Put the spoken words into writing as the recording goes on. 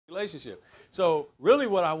relationship. So really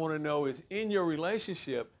what I want to know is in your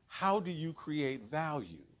relationship, how do you create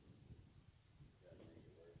value?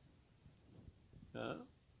 Huh?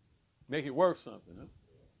 Make it worth something, huh?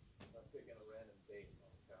 I'm picking a random date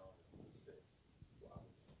on the calendar for the 6th. Wow.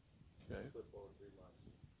 Okay. Flip over 3 months.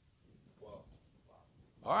 Well,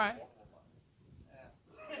 wow. All right. 4 months.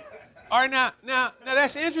 All right, now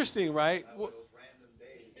that's interesting, right? Those random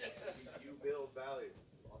days, you build value.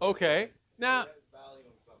 Okay. Now, Value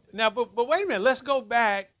in something. now, but wait a minute. Let's go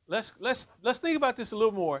back. Let's think about this a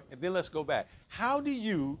little more, and then let's go back. How do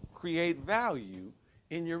you create value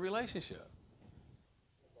in your relationship?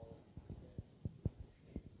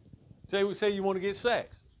 Say you want to get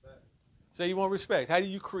sex. Respect. Say you want respect. How do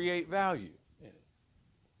you create value in it?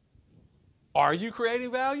 Are you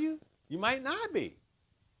creating value? You might not be.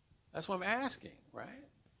 That's what I'm asking, right?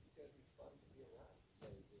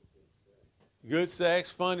 Good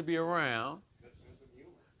sex, fun to be around. Good sense of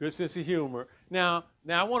humor. Good sense of humor. Now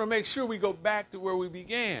I want to make sure we go back to where we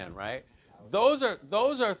began, right? Those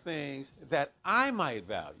are things that I might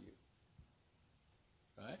value.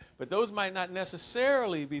 Right? But those might not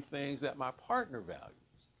necessarily be things that my partner values.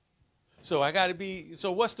 So I got to be,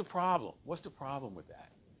 so what's the problem? What's the problem with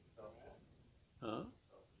that? Huh?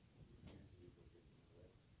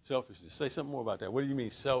 Selfishness. Say something more about that. What do you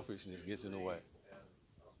mean selfishness gets in the way? And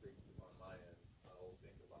I'll speak on my end. I'll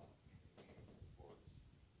think about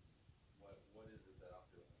what is it that I'm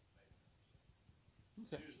doing that's making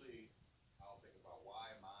it. Okay. Usually I'll think about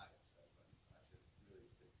why am I upset, but I should really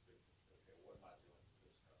think, okay, what am I doing to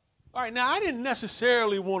this girl? All right, now I didn't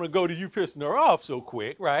necessarily want to go to you pissing her off so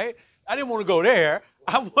quick, right? I didn't want to go there.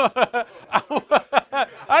 I didn't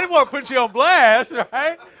want to put you on blast,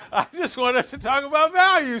 right? I just want us to talk about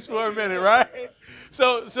values for a minute, right?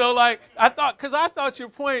 So like I thought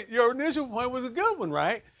your initial point was a good one,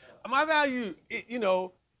 right? My value,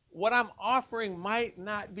 what I'm offering might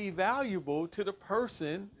not be valuable to the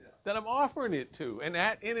person that I'm offering it to, and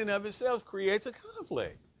that in and of itself creates a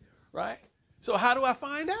conflict, right? So how do I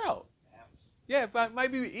find out? Yeah, it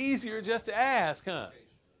might be easier just to ask, huh?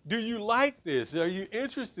 Do you like this? Are you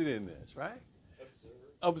interested in this, right?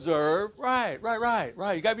 Observe. Right.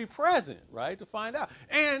 You got to be present, right, to find out.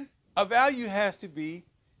 And a value has to be,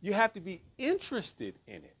 you have to be interested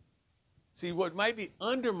in it. See, what might be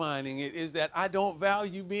undermining it is that I don't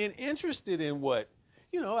value being interested in what,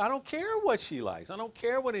 I don't care what she likes. I don't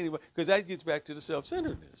care what anybody, because that gets back to the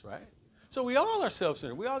self-centeredness, right? So we all are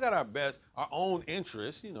self-centered. We all got our own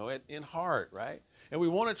interests, in heart, right? And we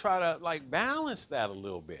want to try to balance that a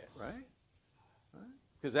little bit, right?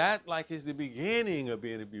 Because that is the beginning of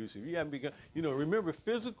being abusive. You haven't begun, remember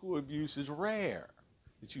physical abuse is rare,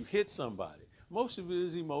 that you hit somebody. Most of it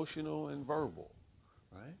is emotional and verbal,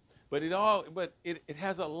 right? But it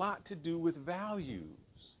has a lot to do with values,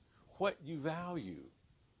 what you value,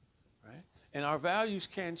 right? And our values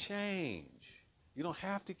can change. You don't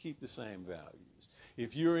have to keep the same values.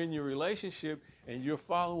 If you're in your relationship and you're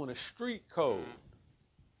following a street code,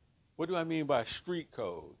 what do I mean by street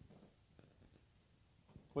code?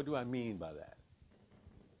 What do I mean by that?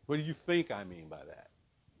 What do you think I mean by that?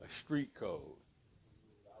 A street code.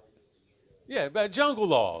 Yeah, about jungle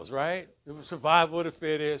laws, right? Survival of the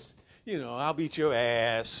fittest. I'll beat your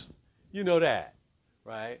ass. You know that,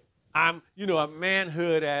 right? I'm, a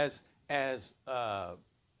manhood as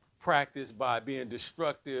practiced by being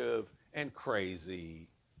destructive and crazy.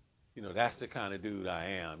 That's the kind of dude I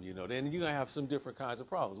am. Then you're going to have some different kinds of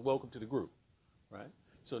problems. Welcome to the group, right?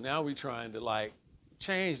 So now we're trying to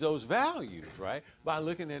change those values, right? By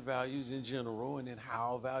looking at values in general and then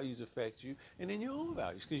how values affect you and then your own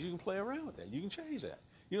values, because you can play around with that. You can change that.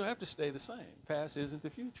 You don't have to stay the same. Past isn't the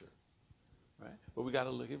future, right? But we got to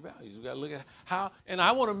look at values. We got to look at how, and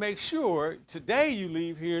I want to make sure today you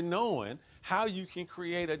leave here knowing how you can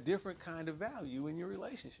create a different kind of value in your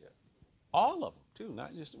relationship. All of them, too,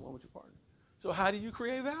 not just the one with your partner. So how do you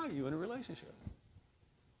create value in a relationship?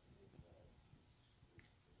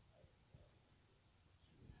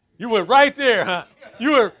 You went right there, huh?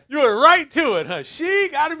 You were right to it, huh? She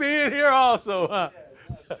got to be in here also, huh?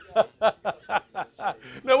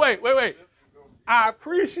 No, wait. I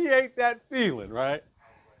appreciate that feeling, right?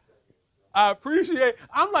 I'm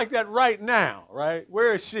like that right now, right?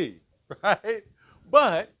 Where is she, right?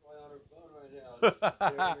 But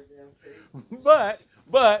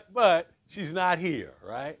she's not here,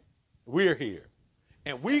 right? We're here.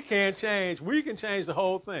 And we can change the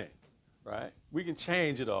whole thing, right? We can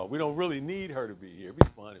change it all. We don't really need her to be here. It'd be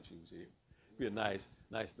fun if she was here. It'd be a nice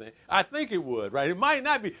thing. I think it would, right? It might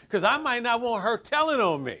not be, because I might not want her telling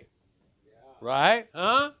on me, right?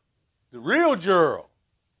 Huh? The real Gerald.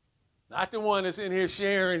 Not the one that's in here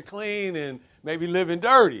sharing clean and maybe living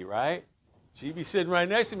dirty, right? She'd be sitting right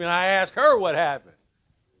next to me and I ask her what happened.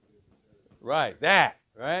 Right, that,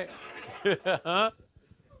 right? Huh?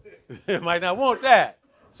 Might not want that.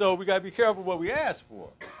 So we got to be careful what we ask for.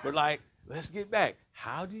 But like, let's get back.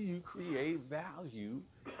 How do you create value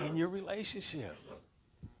in your relationship?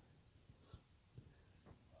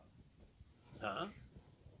 Huh?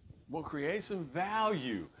 Well, create some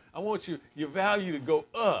value. I want your value to go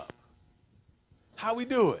up. How we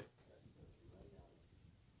do it?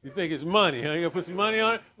 You think it's money, huh? You gonna put some money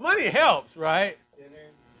on it? Money helps, right?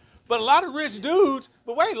 But a lot of rich dudes,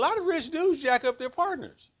 but wait, a lot of rich dudes jack up their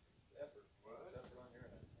partners.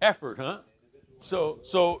 Effort, huh? So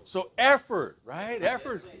effort, right?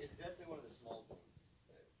 Effort. It's definitely one of the small things.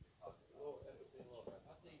 I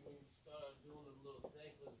think when you start doing them little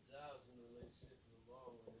thankless jobs in a relationship in the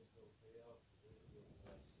long run, it's going to pay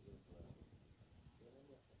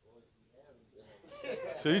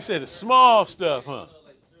off. So you said the small stuff, huh?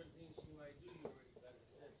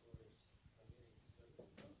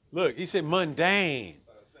 Look, he said mundane.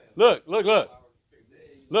 Look.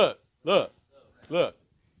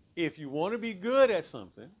 If you want to be good at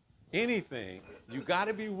something, anything, you got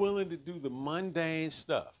to be willing to do the mundane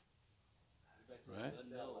stuff. Right?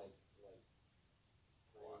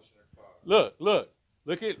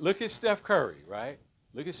 Look at Steph Curry, right?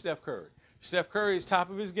 Look at Steph Curry. Steph Curry is top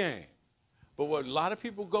of his game. But what a lot of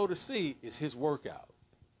people go to see is his workout.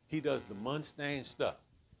 He does the mundane stuff.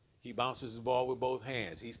 He bounces the ball with both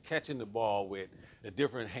hands. He's catching the ball with a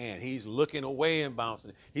different hand. He's looking away and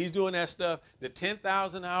bouncing. He's doing that stuff, the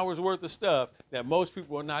 10,000 hours worth of stuff that most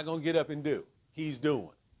people are not going to get up and do. He's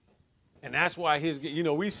doing. And that's why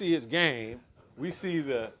we see his game. We see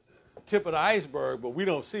the tip of the iceberg, but we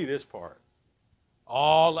don't see this part.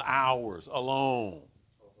 All the hours alone.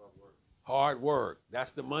 Hard work.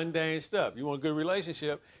 That's the mundane stuff. You want a good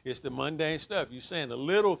relationship, it's the mundane stuff. You're saying the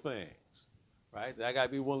little things. Right? That I got to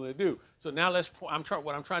be willing to do. So now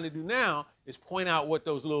what I'm trying to do now is point out what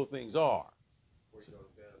those little things are.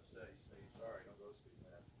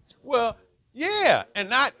 Well, yeah, and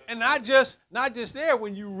not just there.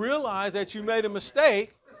 When you realize that you made a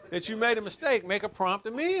mistake, make a prompt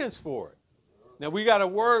amends for it. Now we got a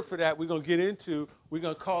word for that. We're gonna get into. We're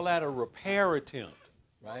gonna call that a repair attempt,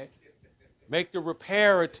 right? Make the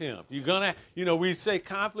repair attempt. You're gonna, we say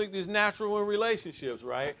conflict is natural in relationships,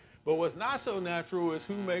 right? But what's not so natural is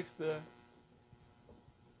who makes the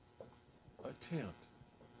attempt.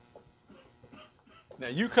 Now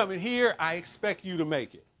you come in here, I expect you to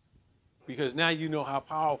make it. Because now you know how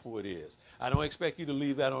powerful it is. I don't expect you to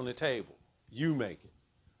leave that on the table. You make it,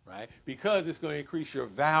 right? Because it's going to increase your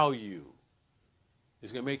value.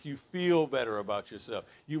 It's going to make you feel better about yourself.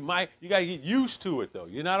 You got to get used to it, though.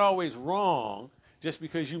 You're not always wrong just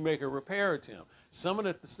because you make a repair attempt. Some of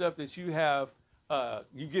the stuff that you have,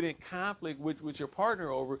 you get in conflict with your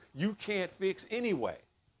partner over, you can't fix anyway.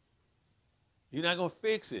 You're not going to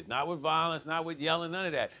fix it. Not with violence, not with yelling, none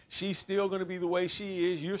of that. She's still going to be the way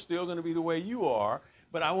she is. You're still going to be the way you are.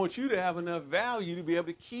 But I want you to have enough value to be able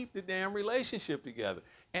to keep the damn relationship together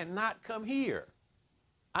and not come here.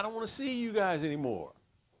 I don't want to see you guys anymore.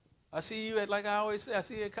 I see you like I always say, I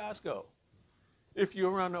see you at Costco. If you're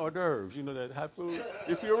around the hors d'oeuvres, that hot food.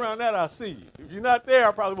 If you're around that, I'll see you. If you're not there,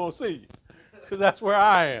 I probably won't see you. Because that's where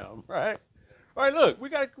I am, right? All right, look, we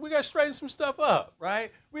got to straighten some stuff up, right?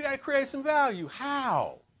 We got to create some value.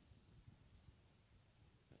 How?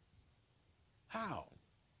 How?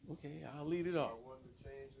 Okay, I'll lead it off.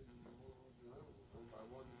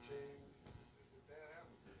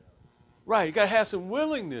 Right, you got to have some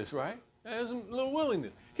willingness, right? Have some little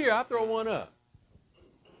willingness. Here, I'll throw one up.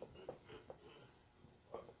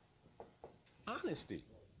 Honesty.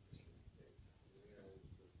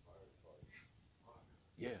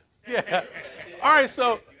 Yeah. Yeah. All right,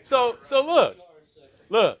 so look.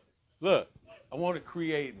 I want to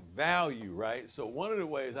create value, right? So one of the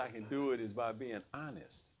ways I can do it is by being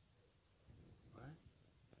honest. Right?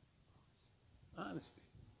 Honesty.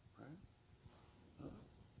 Right?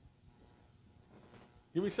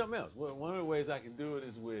 Give me something else. Well, one of the ways I can do it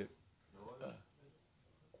is with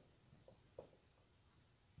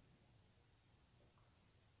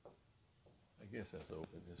I guess that's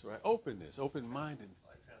openness, right? Openness, open-mindedness.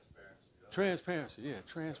 Like transparency. Transparency, yeah,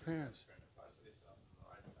 transparency. If I say something,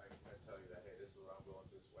 I tell you that, hey, this is what I'm going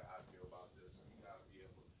this way, I feel about this, and you got to be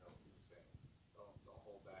able to tell me the same. Don't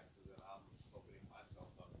hold back, because then I'm opening myself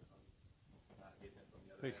up and I'm not getting it from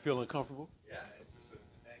the other Make you feel uncomfortable? Yeah, it's just an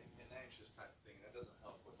anxious type of thing. That doesn't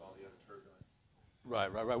help with all the other turbulence.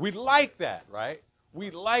 Right. We like that, right? We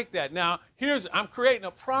like that. Now, I'm creating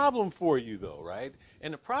a problem for you though, right?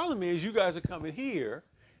 And the problem is you guys are coming here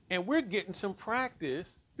and we're getting some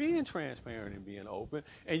practice being transparent and being open.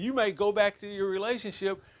 And you may go back to your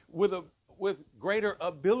relationship with greater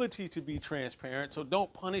ability to be transparent. So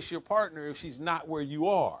don't punish your partner if she's not where you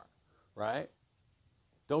are, right?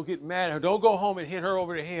 Don't get mad at her. Don't go home and hit her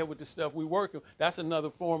over the head with the stuff we work with. That's another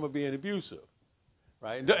form of being abusive,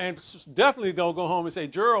 right? And definitely don't go home and say,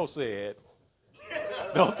 Gerald said.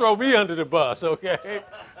 Don't throw me under the bus, okay?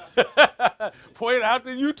 Point out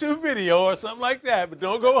the YouTube video or something like that, but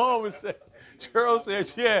don't go home and say, Gerald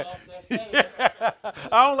says, yeah.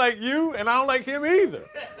 I don't like you, and I don't like him either.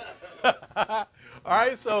 All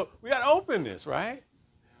right, so we got openness, right?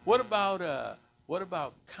 What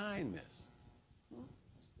about kindness?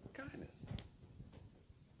 Kindness.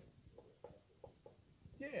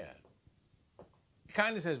 Yeah.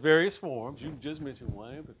 Kindness has various forms. You just mentioned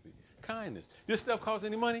one, empathy. Kindness. This stuff cost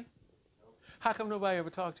any money? How come nobody ever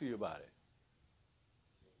talked to you about it?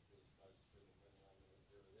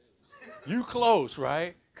 You close,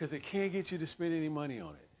 right? Because they can't get you to spend any money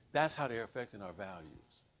on it. That's how they're affecting our values.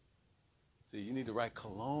 See, you need the right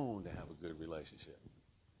cologne to have a good relationship.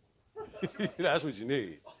 That's what you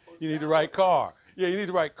need. You need the right car. Yeah, you need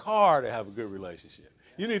the right car to have a good relationship.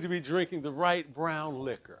 You need to be drinking the right brown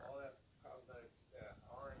liquor.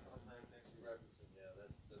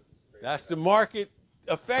 That's the market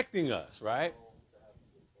affecting us, right?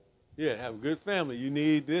 Yeah, have a good family. You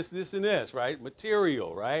need this, this, and this, right?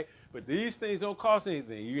 Material, right? But these things don't cost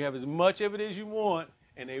anything. You have as much of it as you want,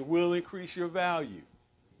 and they will increase your value.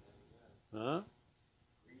 Huh?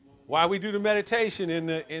 Why we do the meditation in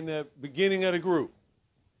the beginning of the group?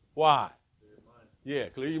 Why? Yeah,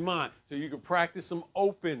 clear your mind. So you can practice some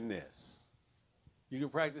openness. You can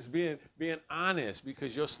practice being honest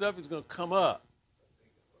because your stuff is going to come up.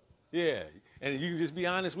 Yeah, and you can just be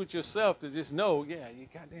honest with yourself to just know, yeah,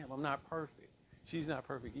 goddamn, I'm not perfect. She's not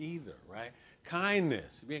perfect either, right?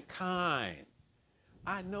 Kindness, being kind.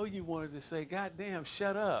 I know you wanted to say, goddamn,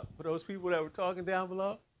 shut up. For those people that were talking down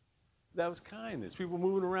below, that was kindness. People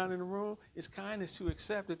moving around in the room, it's kindness to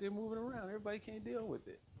accept that they're moving around. Everybody can't deal with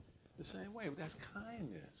it the same way, but that's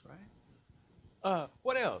kindness, right?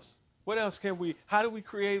 What else? What else how do we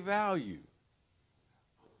create value?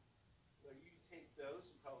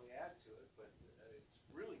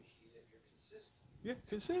 Yeah,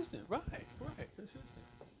 consistent, right, consistent.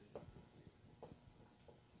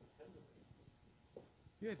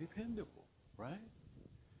 Yeah, dependable, right?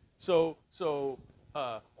 So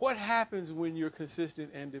what happens when you're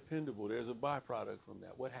consistent and dependable? There's a byproduct from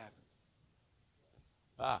that. What happens?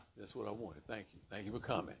 That's what I wanted. Thank you. Thank you for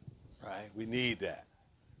coming, right? We need that.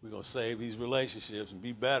 We're going to save these relationships and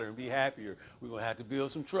be better and be happier. We're going to have to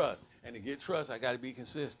build some trust. And to get trust, I got to be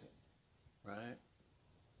consistent, right?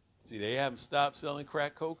 See, they haven't stopped selling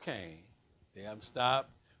crack cocaine. They haven't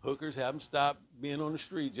stopped, hookers haven't stopped being on the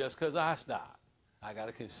street just because I stopped. I got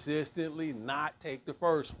to consistently not take the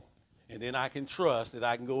first one. And then I can trust that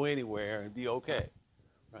I can go anywhere and be okay,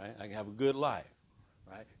 right? I can have a good life,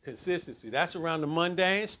 right? Consistency, that's around the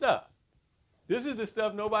mundane stuff. This is the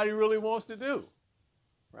stuff nobody really wants to do,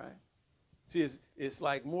 right? See, it's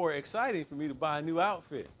like more exciting for me to buy a new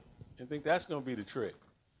outfit and think that's going to be the trick.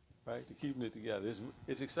 Right, to keeping it together.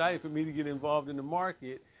 It's exciting for me to get involved in the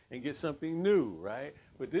market and get something new, right?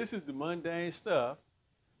 But this is the mundane stuff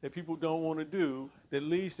that people don't want to do that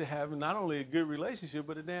leads to having not only a good relationship,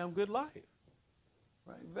 but a damn good life,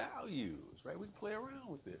 right? Values, right? We can play around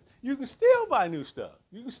with this. You can still buy new stuff.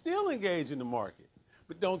 You can still engage in the market,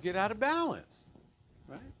 but don't get out of balance,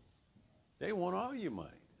 right? They want all your money.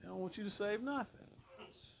 They don't want you to save nothing.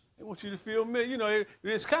 They want you to feel,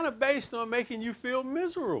 it's kind of based on making you feel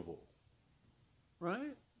miserable,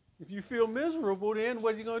 right? If you feel miserable, then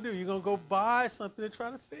what are you going to do? You're going to go buy something to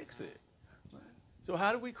try to fix it. Right? So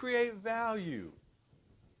how do we create value?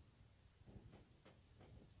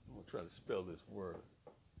 I'm going to try to spell this word.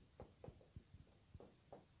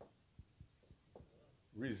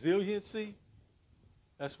 Resiliency,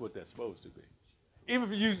 that's what that's supposed to be. Even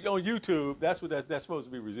for you on YouTube, that's what that's supposed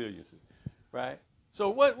to be, resiliency, right? So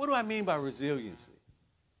what do I mean by resiliency?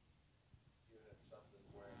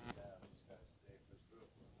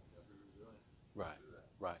 Right,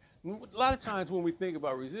 right. A lot of times when we think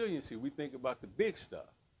about resiliency, we think about the big stuff.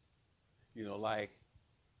 Like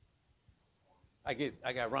I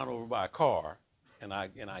got run over by a car and I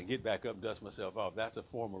get back up and dust myself off. That's a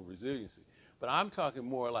form of resiliency. But I'm talking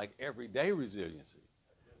more like everyday resiliency,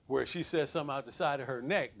 where she says something out the side of her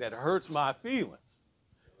neck that hurts my feelings.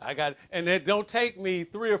 And it don't take me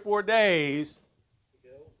 3 or 4 days.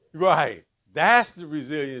 Right. That's the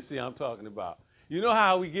resiliency I'm talking about. You know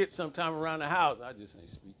how we get sometime around the house. I just ain't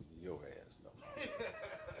speaking to your ass no more.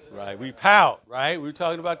 Right? We pout, right? We were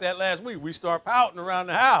talking about that last week. We start pouting around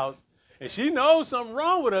the house, and she knows something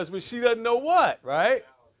wrong with us, but she doesn't know what, right?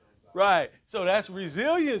 Right. So that's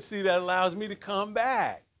resiliency that allows me to come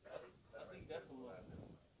back. I think that's the one.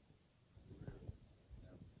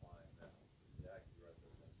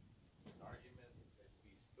 Argument, if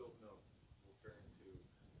we spill milk, will turn into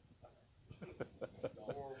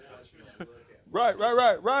more what you look at. Right. Water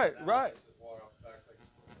off the backside.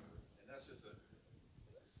 And that's just a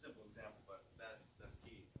simple example, but that's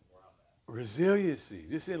key where I'm at. Resiliency,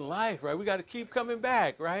 just in life, right? We got to keep coming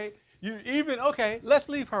back, right? Okay, let's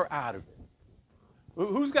leave her out of it.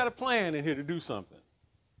 Who's got a plan in here to do something?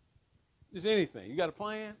 Just anything. You got a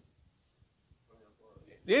plan?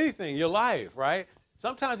 Anything, your life, right?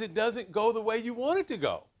 Sometimes it doesn't go the way you want it to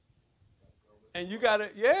go. And you got to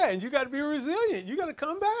be resilient. You got to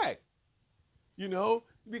come back.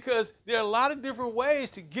 Because there are a lot of different ways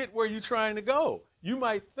to get where you're trying to go. You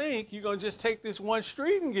might think you're going to just take this one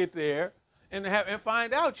street and get there and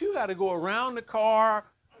find out you got to go around the car,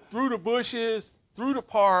 through the bushes, through the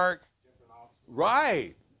park.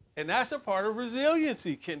 Right. And that's a part of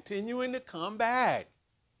resiliency, continuing to come back.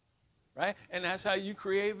 Right? And that's how you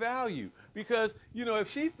create value. Because,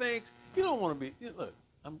 if she thinks you don't want to be, look,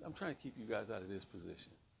 I'm trying to keep you guys out of this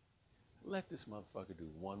position. Let this motherfucker do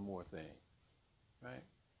one more thing. Right?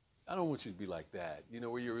 I don't want you to be like that,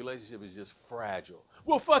 where your relationship is just fragile.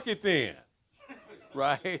 Well, fuck it then.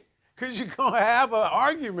 Right? Because you're going to have an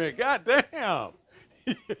argument. God damn.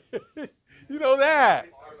 You know that.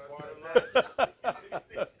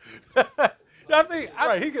 I think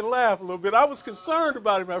he can laugh a little bit. I was concerned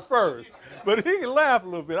about him at first, but he can laugh a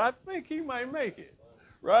little bit. I think he might make it,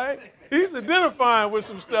 right? He's identifying with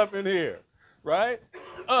some stuff in here, right?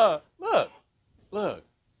 Look.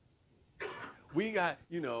 We got,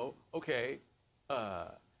 okay,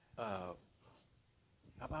 how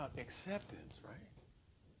about acceptance, right?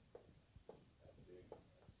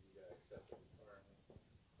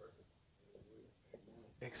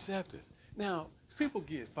 Acceptance. Now, people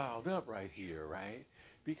get fouled up right here, right?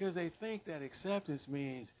 Because they think that acceptance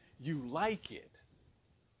means you like it.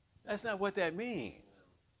 That's not what that means.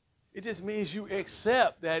 It just means you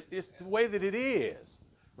accept that it's the way that it is,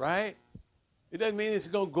 right? It doesn't mean it's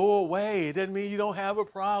going to go away. It doesn't mean you don't have a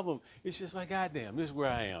problem. It's just like, goddamn, this is where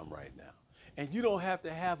I am right now. And you don't have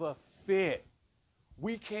to have a fit.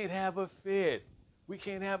 We can't have a fit. We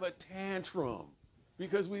can't have a tantrum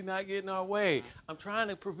because we're not getting our way. I'm trying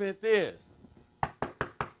to prevent this. Could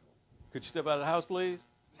you step out of the house, please?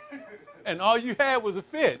 And all you had was a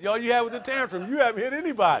fit. All you had was a tantrum. You haven't hit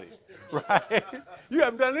anybody, right? You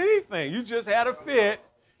haven't done anything. You just had a fit,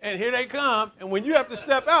 and here they come. And when you have to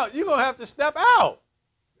step out, you're going to have to step out,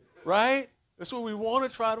 right? That's what we want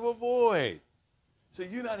to try to avoid. So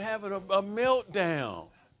you're not having a meltdown,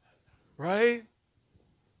 right?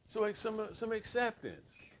 So like some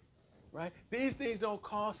acceptance, right? These things don't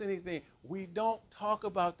cost anything. We don't talk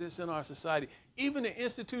about this in our society. Even the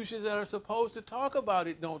institutions that are supposed to talk about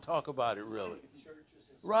it don't talk about it really.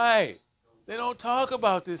 Right. They don't talk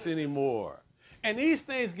about this anymore. And these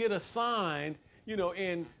things get assigned,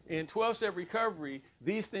 in 12-step recovery,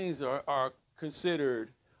 these things are considered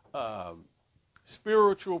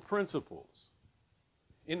spiritual principles.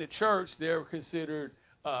 In the church, they're considered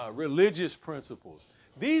religious principles.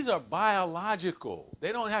 These are biological.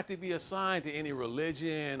 They don't have to be assigned to any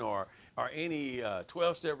religion or any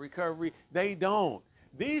 12-step recovery. They don't.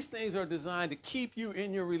 These things are designed to keep you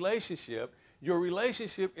in your relationship. Your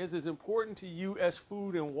relationship is as important to you as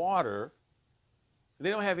food and water. They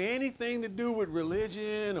don't have anything to do with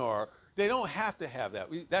religion, or they don't have to have that.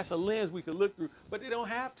 That's a lens we could look through, but they don't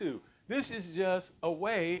have to. This is just a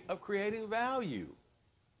way of creating value.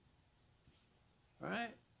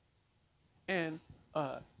 Right? And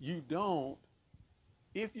if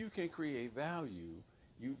you can create value,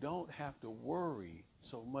 you don't have to worry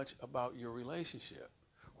so much about your relationship.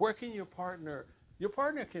 Where can your partner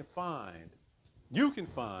can find, you can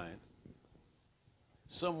find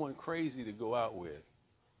someone crazy to go out with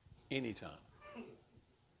anytime.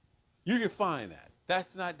 You can find that.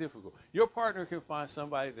 That's not difficult. Your partner can find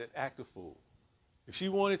somebody that act a fool. If she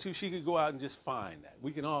wanted to, she could go out and just find that.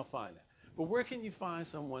 We can all find that. But where can you find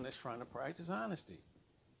someone that's trying to practice honesty?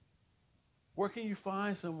 Where can you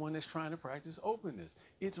find someone that's trying to practice openness?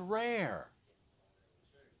 It's rare.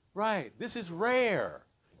 Right. This is rare.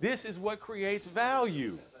 This is what creates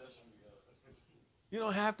value. You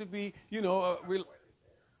don't have to be,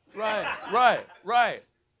 right.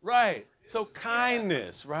 So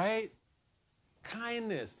kindness, right?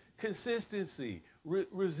 Kindness, consistency,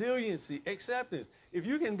 resiliency, acceptance. If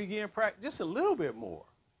you can begin practice just a little bit more,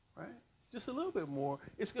 right? Just a little bit more,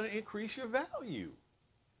 it's going to increase your value.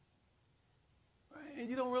 Right? And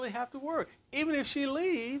you don't really have to worry. Even if she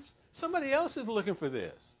leaves, somebody else is looking for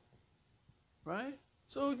this. Right?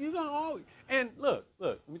 So you're going to always, and look,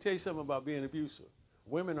 let me tell you something about being abusive.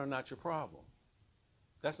 Women are not your problem.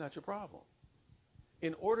 That's not your problem.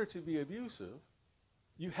 In order to be abusive,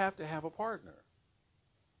 you have to have a partner.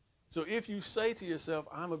 So if you say to yourself,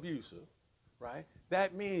 I'm abusive, right,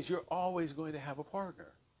 that means you're always going to have a partner.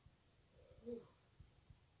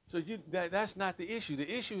 So that's not the issue. The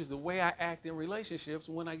issue is the way I act in relationships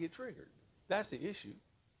when I get triggered. That's the issue. You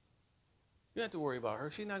don't have to worry about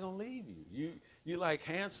her. She's not going to leave you. You like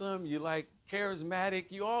handsome, you like charismatic,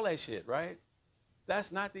 you all that shit, right?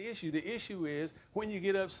 That's not the issue. The issue is when you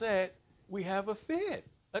get upset, we have a fit,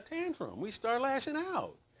 a tantrum. We start lashing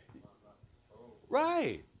out.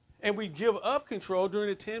 Right. And we give up control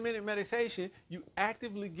during a 10-minute meditation. You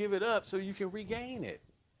actively give it up so you can regain it.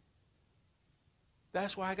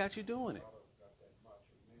 That's why I got you doing it.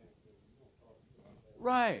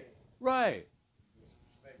 Right, right,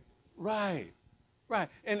 right, right.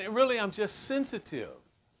 And really, I'm just sensitive.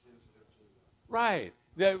 Right.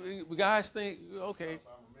 That guys think, okay.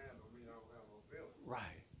 Right,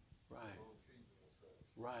 right,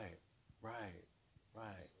 right, right,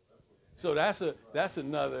 right. So that's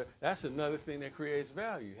another thing that creates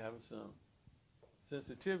value, having some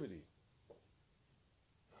sensitivity.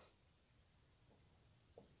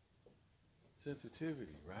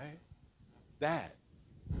 Sensitivity, right?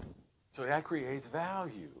 So that creates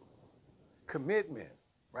value. Commitment,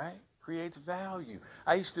 right? Creates value.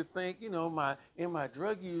 I used to think, in my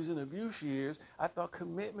drug use and abuse years, I thought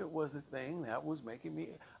commitment was the thing that was making me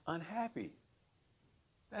unhappy.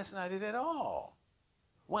 That's not it at all.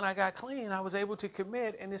 When I got clean, I was able to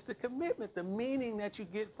commit, and it's the commitment, the meaning that you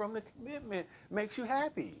get from the commitment makes you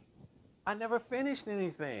happy. I never finished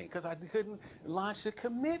anything because I couldn't launch the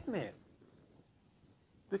commitment.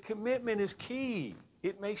 The commitment is key.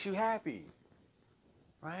 It makes you happy,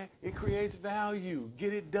 right? It creates value.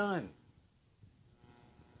 Get it done,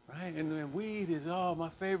 right? And weed is, my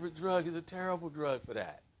favorite drug is a terrible drug for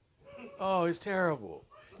that. Oh, it's terrible.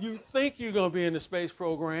 You think you're going to be in the space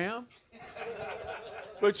program,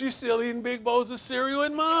 but you're still eating big bowls of cereal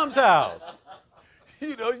in mom's house.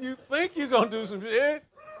 You think you're going to do some shit,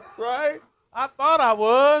 right? I thought I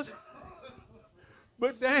was,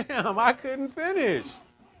 but damn, I couldn't finish.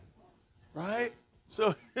 Right?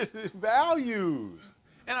 So values.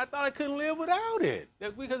 And I thought I couldn't live without it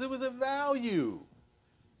because it was a value.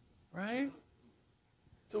 Right?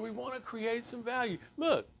 So we want to create some value.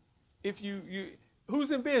 Look, if you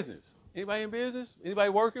who's in business? Anybody in business? Anybody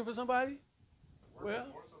working for somebody? Well,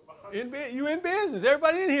 you in business.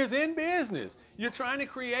 Everybody in here is in business. You're trying to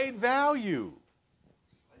create value.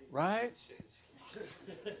 Right?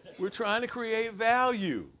 We're trying to create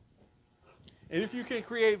value. And if you can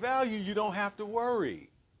create value, you don't have to worry.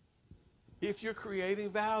 If you're creating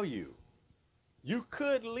value, you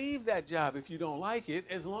could leave that job if you don't like it,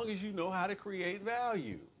 as long as you know how to create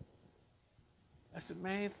value. That's the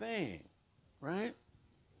main thing, right?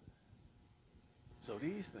 So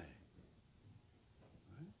these things,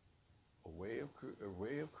 right? A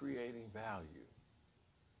way of creating value,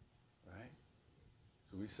 right?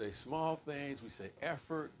 So we say small things, we say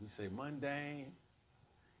effort, we say mundane,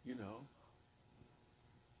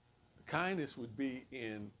 Kindness would be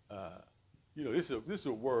in, this is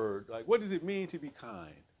a word, like what does it mean to be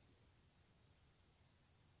kind?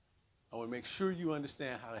 I want to make sure you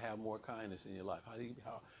understand how to have more kindness in your life. How do you be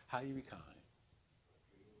kind?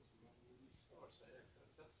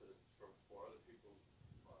 For other people,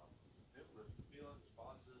 different feelings,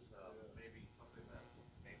 responses, maybe something that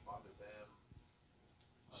may bother them.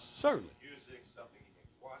 Certainly. Music, something you may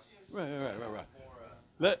be watching. Right.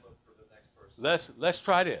 More for the next person. Let's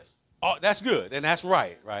try this. Oh, that's good, and that's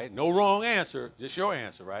right? No wrong answer, just your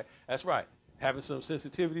answer, right? That's right. Having some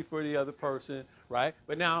sensitivity for the other person, right?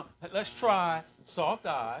 But now, let's try soft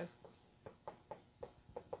eyes,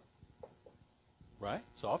 right?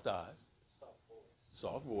 Soft eyes,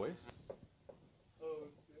 soft voice,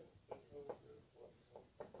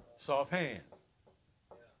 soft hands.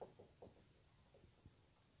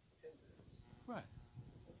 Right.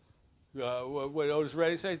 What Otis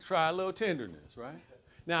Reddy say? Try a little tenderness, right?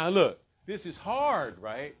 Now, look, this is hard,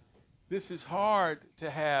 right? This is hard to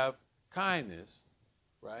have kindness,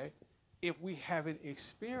 right, if we haven't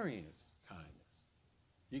experienced kindness.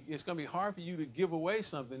 It's going to be hard for you to give away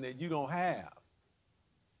something that you don't have.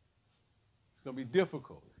 It's going to be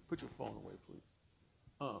difficult. Put your phone away, please.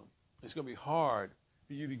 It's going to be hard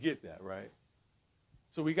for you to get that, right?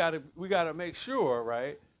 So we gotta make sure,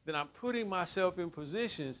 right, that I'm putting myself in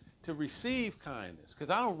positions to receive kindness, because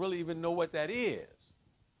I don't really even know what that is,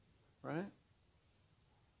 right?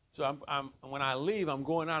 So when I leave, I'm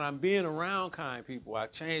going out. I'm being around kind people. I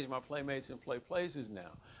changed my playmates and play places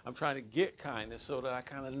now. I'm trying to get kindness so that I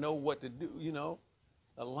kind of know what to do.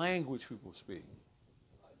 A language people speak.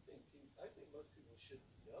 I think most people should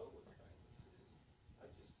know what kindness is. I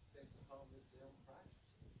just think the problem is they don't practice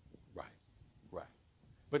it. Right, right.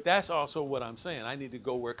 But that's also what I'm saying. I need to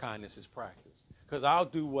go where kindness is practiced, because I'll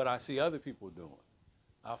do what I see other people doing.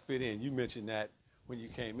 I'll fit in. You mentioned that when you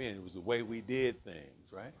came in. It was the way we did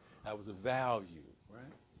things, right? That was a value,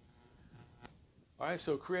 right? All right,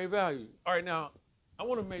 so create value. All right, now, I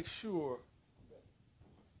want to make sure.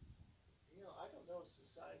 I don't know if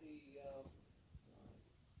society,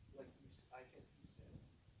 like I guess you said,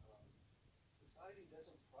 society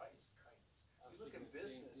doesn't price kindness. You look at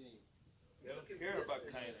business. They don't care about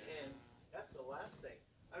kindness. And that's the last thing.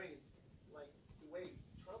 I mean, like the way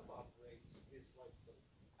Trump operates is like the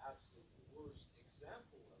absolute worst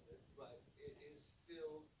example of it, but it is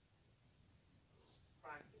still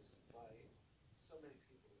practiced by so many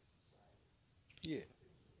people in society. Yeah.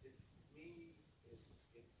 It's me. It's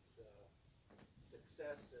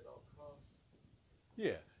success at all costs.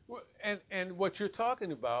 Yeah. And what you're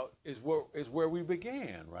talking about is where we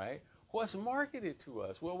began, right? What's marketed to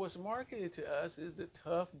us? Well, what's marketed to us is the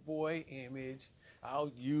tough boy image.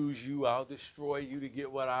 I'll use you. I'll destroy you to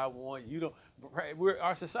get what I want. You don't.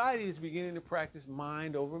 Our society is beginning to practice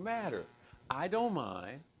mind over matter. I don't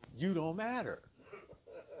mind. You don't matter,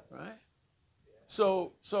 right?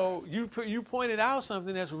 So you pointed out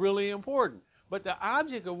something that's really important. But the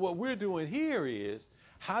object of what we're doing here is,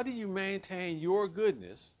 how do you maintain your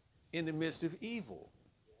goodness in the midst of evil?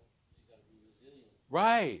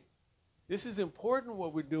 Right. This is important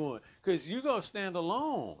what we're doing, because you're going to stand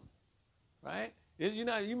alone, right?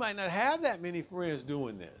 You might not have that many friends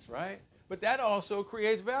doing this, right? But that also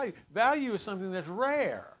creates value. Value is something that's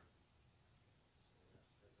rare,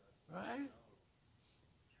 right?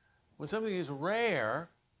 When something is rare,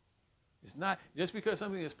 it's not just because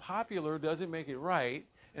something is popular doesn't make it right,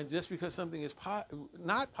 and just because something is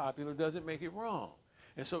not popular doesn't make it wrong.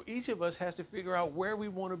 And so each of us has to figure out where we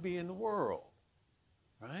want to be in the world,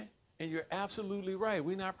 right? And you're absolutely right.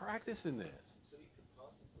 We're not practicing this. So you could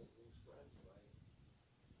possibly lose friends by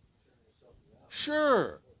turning yourself around.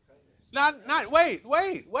 Sure.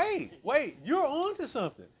 Wait. You're on to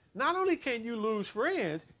something. Not only can you lose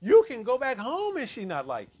friends, you can go back home and she not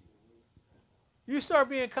like you. You start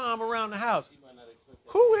being calm around the house.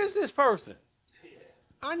 Who is this person?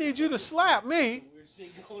 I need you to slap me.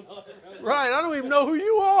 Right, I don't even know who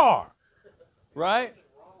you are. Right?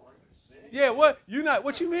 Yeah, what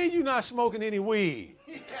you mean you're not smoking any weed?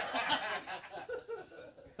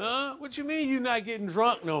 Huh? What you mean you're not getting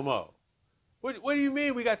drunk no more? What do you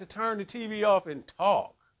mean we got to turn the TV off and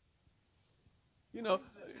talk?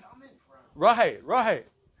 Right.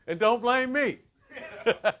 And don't blame me.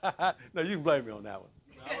 No, you can blame me on that one.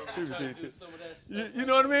 I was trying to do some of that stuff. You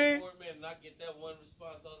know what I mean? And I get that one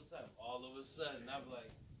response all the time. All of a sudden, I'm like,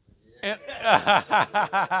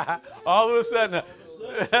 all of a sudden.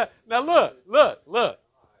 Now look.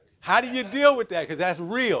 How do you deal with that? Because that's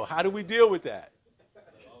real. How do we deal with that?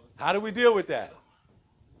 Well, how do we deal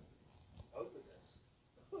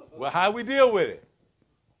with it?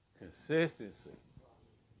 Consistency.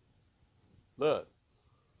 Look,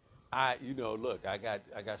 I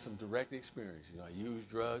got some direct experience. I used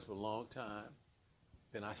drugs for a long time.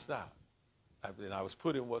 Then I stopped. Then I was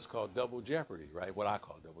put in what's called double jeopardy, right? What I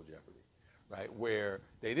call double jeopardy, right? Where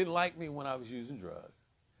they didn't like me when I was using drugs.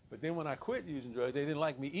 But then when I quit using drugs, they didn't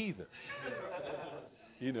like me either.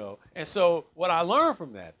 And so what I learned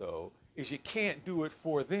from that, though, is you can't do it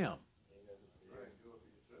for them.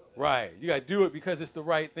 Right. You got to do it because it's the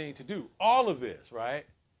right thing to do. All of this, right?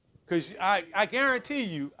 Because I guarantee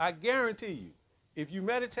you, if you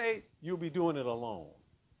meditate, you'll be doing it alone.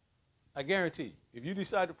 I guarantee you. If you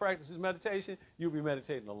decide to practice this meditation, you'll be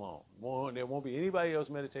meditating alone. There won't be anybody else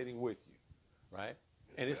meditating with you, right?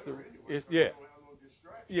 And it's the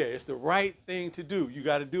right thing to do. You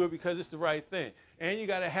got to do it because it's the right thing. And you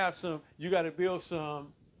got to build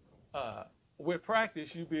some, with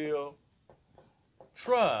practice, you build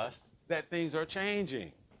trust that things are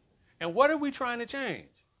changing. And what are we trying to change?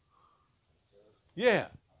 Yeah,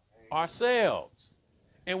 ourselves.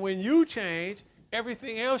 And when you change,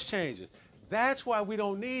 everything else changes. That's why we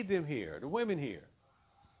don't need them here, the women here.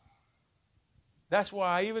 That's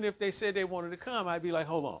why even if they said they wanted to come, I'd be like,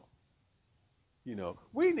 hold on.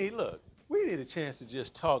 We need a chance to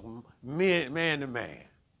just talk man to man,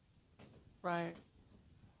 right?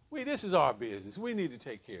 This is our business. We need to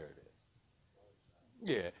take care of this.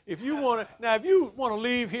 Yeah. If you want to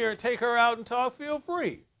leave here and take her out and talk, feel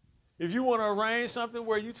free. If you want to arrange something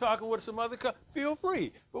where you're talking with some other feel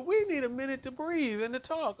free. But we need a minute to breathe and to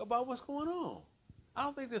talk about what's going on. I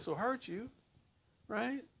don't think this will hurt you,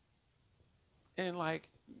 right? And like,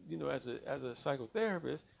 as a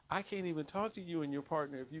psychotherapist, I can't even talk to you and your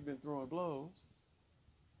partner if you've been throwing blows.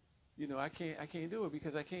 I can't do it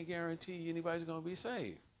because I can't guarantee anybody's gonna be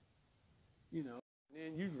safe. And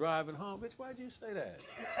then you driving home, bitch, why'd you say that?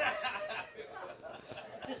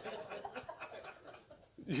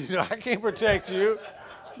 I can't protect you.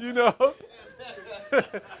 I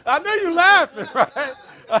know you laughing, right?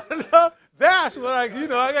 I know that's what I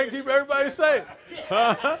gotta keep everybody safe.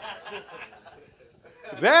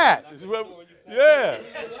 That is what, yeah.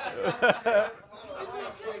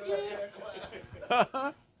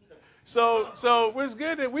 So it's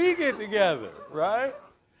good that we get together, right?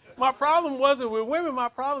 My problem wasn't with women. My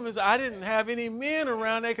problem is I didn't have any men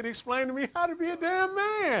around that could explain to me how to be a damn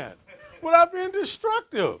man without being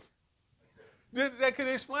destructive. That could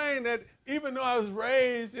explain that even though I was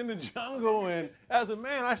raised in the jungle and as a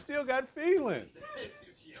man, I still got feelings.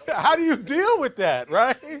 How do you deal with that,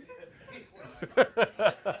 right?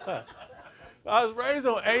 I was raised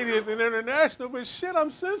on 80th and International, but shit,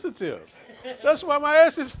 I'm sensitive. That's why my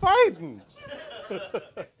ass is fighting.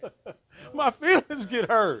 My feelings get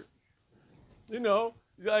hurt.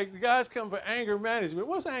 Like the guys come for anger management.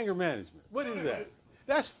 What's anger management? What is that?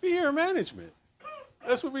 That's fear management.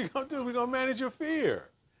 That's what we're going to do. We're going to manage your fear.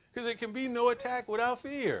 Because there can be no attack without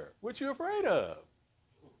fear. What you afraid of?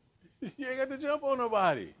 You ain't got to jump on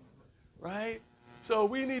nobody, right? So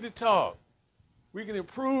we need to talk. We can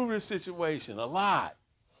improve the situation a lot.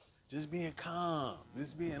 Just being calm,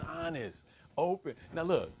 just being honest, open. Now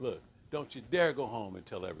look, don't you dare go home and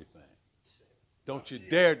tell everything. Don't you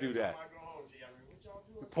dare do that.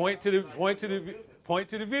 Point to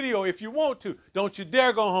the video if you want to. Don't you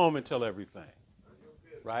dare go home and tell everything.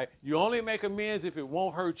 Right? You only make amends if it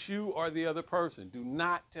won't hurt you or the other person. Do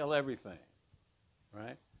not tell everything.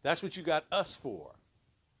 Right? That's what you got us for.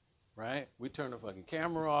 Right? We turn the fucking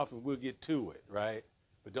camera off and we'll get to it, right?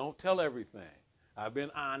 But don't tell everything. I've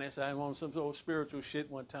been honest. I was on some old spiritual shit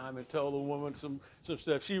one time and told a woman some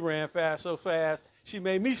stuff. She ran so fast, she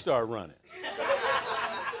made me start running.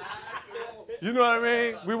 You know what I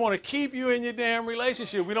mean? We want to keep you in your damn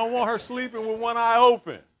relationship. We don't want her sleeping with one eye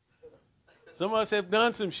open. Some of us have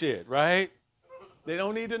done some shit, right? They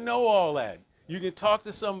don't need to know all that. You can talk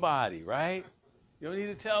to somebody, right? You don't need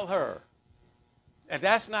to tell her. And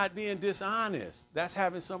that's not being dishonest. That's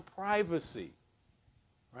having some privacy,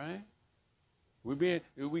 right?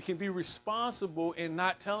 We can be responsible in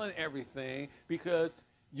not telling everything because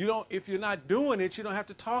if you're not doing it, you don't have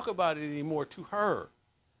to talk about it anymore to her.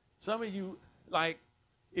 Some of you, like,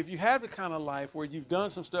 if you have the kind of life where you've done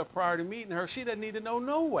some stuff prior to meeting her, she doesn't need to know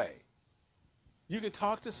no way. You can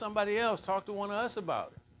talk to somebody else, talk to one of us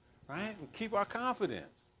about it, right? And keep our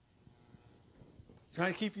confidence.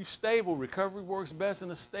 Trying to keep you stable. Recovery works best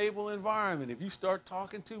in a stable environment. If you start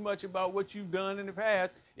talking too much about what you've done in the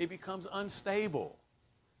past, it becomes unstable.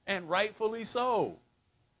 And rightfully so.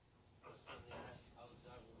 I was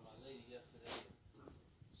driving with my lady yesterday.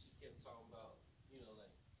 She kept talking about,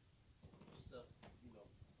 like stuff, before.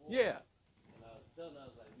 Yeah. And I was telling her, I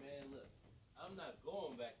was like, man, look, I'm not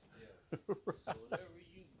going back to jail. Right. So whatever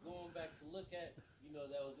you going back to look at,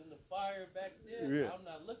 that was in the fire back there, Yeah. I'm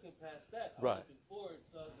not looking past that. I'm Right. looking forward.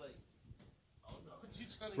 So I was like, I don't know what you're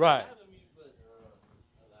trying to Right. get out of me, but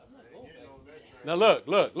I'm not going back to jail. Now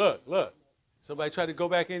look. Somebody try to go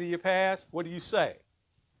back into your past. What do you say?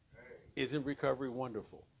 Isn't recovery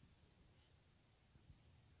wonderful?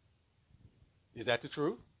 Is that the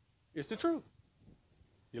truth? It's the truth.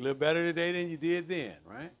 You live better today than you did then,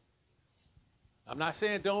 right? I'm not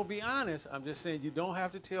saying don't be honest. I'm just saying you don't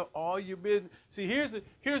have to tell all your business. See, here's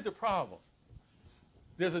the problem.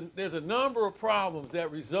 There's a number of problems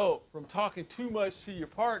that result from talking too much to your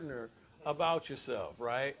partner about yourself,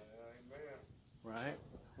 right? Right?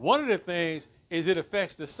 One of the things is it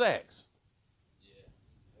affects the sex.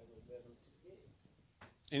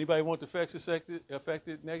 Anybody want the sex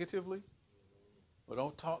affected negatively? Well,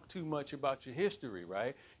 don't talk too much about your history,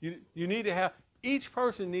 right? You need to have, each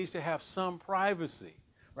person needs to have some privacy,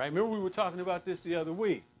 right? Remember we were talking about this the other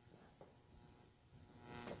week.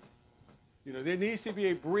 There needs to be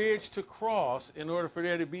a bridge to cross in order for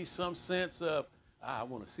there to be some sense of, I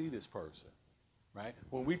want to see this person, right?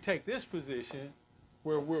 When we take this position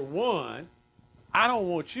where we're one, I don't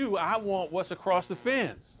want you, I want what's across the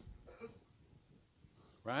fence,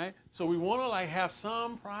 right? So we want to have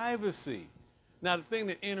some privacy. Now, the thing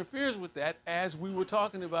that interferes with that, as we were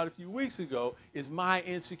talking about a few weeks ago, is my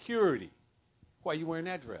insecurity. Why are you wearing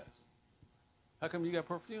that dress? How come you got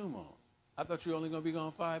perfume on? I thought you were only going to be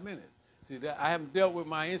gone 5 minutes. See, that I haven't dealt with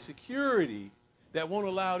my insecurity that won't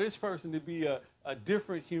allow this person to be a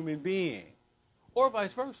different human being, or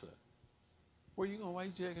vice versa. Where you going? Why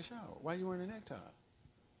you taking a shower? Why you wearing a necktie?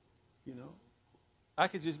 You know, I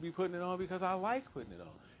could just be putting it on because I like putting it on.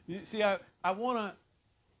 You see, I want to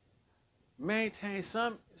maintain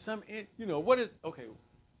some, what is, okay,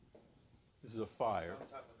 this is a fire. Some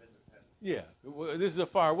type of independence. Yeah, this is a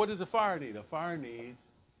fire. What does a fire need? A fire needs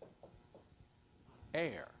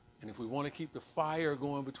air. And if we want to keep the fire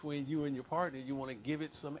going between you and your partner, you want to give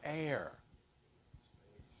it some air.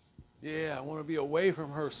 Yeah, I want to be away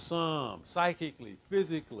from her some, psychically,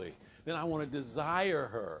 physically. Then I want to desire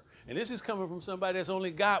her. And this is coming from somebody that's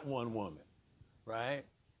only got one woman, right?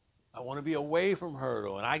 I want to be away from her,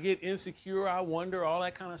 though. And I get insecure, I wonder, all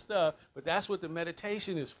that kind of stuff. But that's what the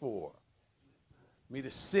meditation is for. Me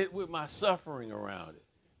to sit with my suffering around it.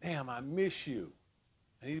 Damn, I miss you.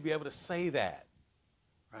 I need to be able to say that,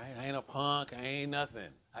 right? I ain't a punk. I ain't nothing.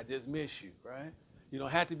 I just miss you, right? You don't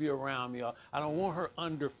have to be around me. I don't want her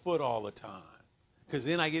underfoot all the time, because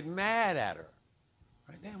then I get mad at her.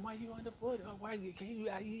 Right? Damn, why you underfoot? Why can't you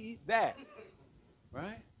eat that?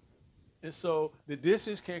 Right? And so the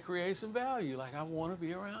distance can create some value. Like, I want to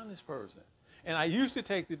be around this person. And I used to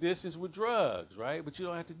take the distance with drugs, right? But you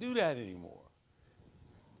don't have to do that anymore.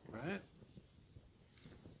 Right?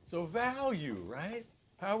 So value, right?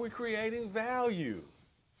 How are we creating value?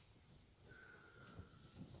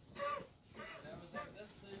 That was like,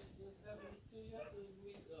 that's happened to you yesterday.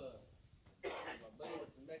 My buddy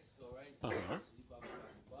went to Mexico, right? Uh-huh. So he bought me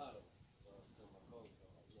like a bottle. So I was telling my coach,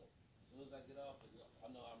 I'm like, look, as soon as I get off,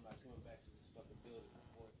 I know I'm not coming back to this fucking building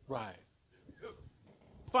before. Right.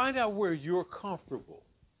 Find out where you're comfortable,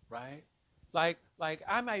 right? Like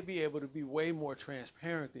I might be able to be way more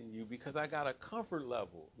transparent than you because I got a comfort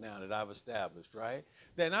level now that I've established, right?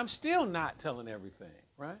 Then I'm still not telling everything,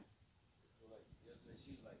 right? So like yesterday,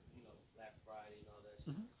 she was like, Black Friday and all that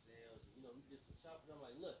shit, sales, we did some shopping. I'm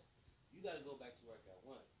like, look, you got to go back to work at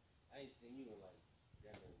 1. I ain't seen you in like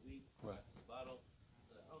damn near a week. Right. Bottle.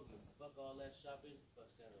 I don't give a fuck all that shopping.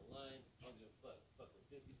 Fuck standing in line. I don't give a fuck. Fucking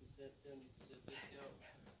 50%, 70% discount.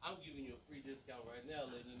 I'm giving you a free discount right now,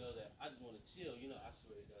 letting you know that I just want to chill. I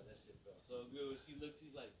swear to God, that shit felt so good. When she looked,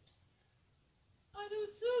 she's like, I do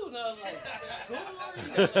too. And I was like, cool.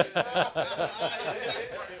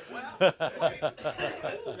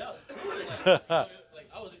 That was cool. Like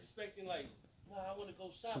I was expecting, like, no, I want to go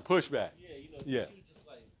shopping. Some pushback. Yeah, Yeah. She was just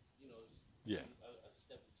like, Yeah. I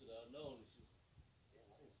stepped into the unknown, and she was like, damn,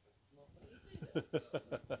 I didn't expect this motherfucker to say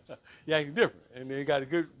that. Yeah, it's different, and they got a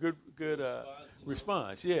good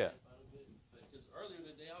response. Yeah. Because earlier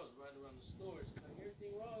today, I was riding around the stores, like,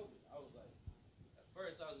 everything wrong. I was like, at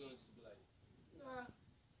first, I was going to just be like, nah.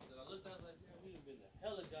 And then I looked, I was like, man, we done been to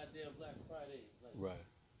hella goddamn Black Fridays. Like, Right.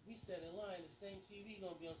 we stand in line, the same TV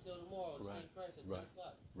gonna be on sale tomorrow, the same price at 10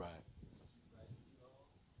 o'clock. Right. Like,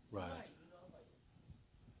 Right. like,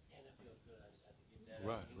 man, that feels good. I just had to get that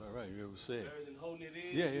Right. out. Right. You ever said? Better than holding it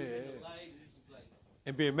in. Yeah. The light, you just like,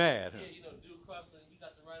 And being mad, huh? yeah, dude across you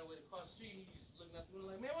got the right of way to cross the street, and you just looking out the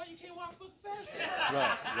window like, man, why you can't walk fucking faster?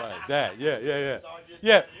 Right. That. Yeah.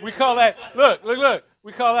 Yeah. We call that. Look.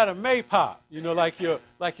 We call that a Maypop.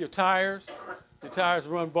 Like your tires. Your tires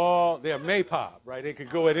run bald. They're Maypop, right? They could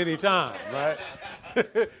go at any time, right?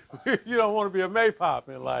 You don't want to be a Maypop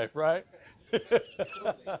in life, right?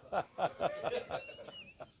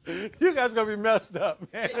 You guys gonna be messed up,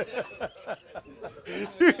 man.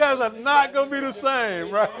 You guys are not gonna be the same,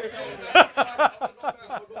 right?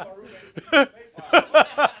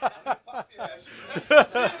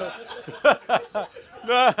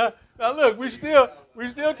 Now look, we're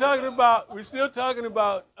still talking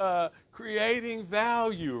about creating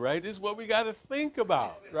value, right? This is what we got to think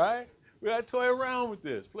about, right? We got to toy around with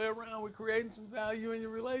this, play around with creating some value in your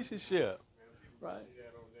relationship, right?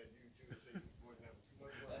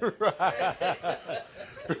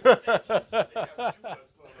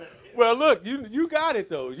 Well, look, you got it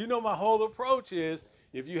though. My whole approach is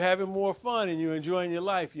if you're having more fun and you're enjoying your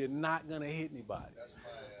life, you're not gonna hit anybody. That's my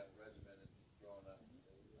regimen growing up.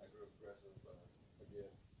 I grew up aggressive, again,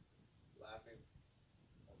 laughing,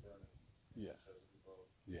 I'm burning. Yeah.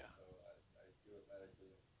 Yeah. So I do it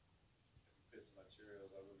medically. Piss in my Cheerios,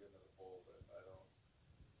 I will get another bowl, but if I don't,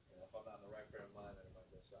 if I'm not in the right frame of mind, then I might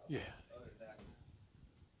get shot. Yeah. Other than that,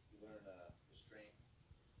 you learn restraint.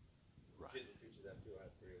 Right. Kids will teach you that too. I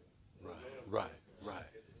have 3 of them. Right.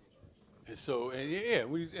 And so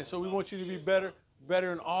we want you to be better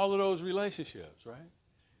better in all of those relationships, right?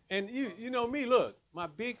 And you know me, look, my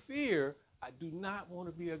big fear, I do not want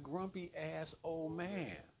to be a grumpy ass old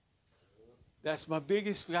man. That's my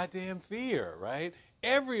biggest goddamn fear, right?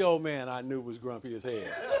 Every old man I knew was grumpy as hell.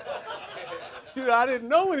 You know, I didn't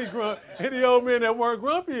know any old men that weren't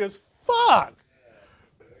grumpy as fuck.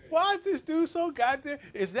 Why is this dude so goddamn?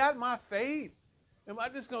 Is that my fate? Am I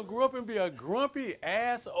just gonna grow up and be a grumpy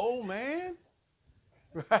ass old man?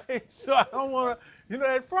 Right? So I don't wanna, you know,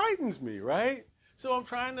 that frightens me, right? So I'm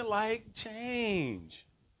trying to like change,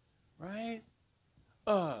 right?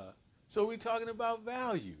 So we're talking about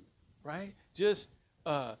value, right? Just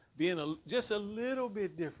being just a little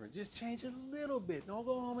bit different. Just change a little bit. Don't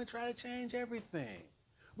go home and try to change everything.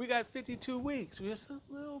 We got 52 weeks. Just a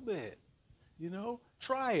little bit. You know,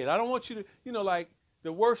 try it. I don't want you to, you know, like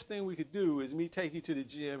the worst thing we could do is me take you to the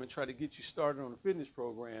gym and try to get you started on a fitness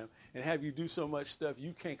program and have you do so much stuff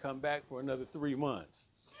you can't come back for another 3 months.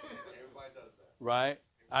 Everybody does that. Right?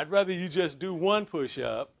 I'd rather you just do 1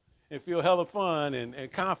 push-up and feel hella fun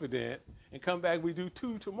and confident and come back, we do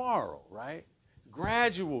 2 tomorrow, right?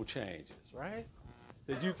 Gradual changes, right?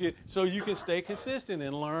 That you can, so you can stay consistent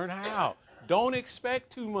and learn how. Don't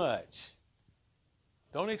expect too much.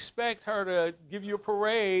 Don't expect her to give you a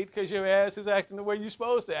parade because your ass is acting the way you're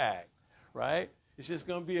supposed to act, right? It's just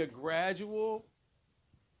going to be a gradual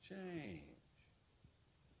change,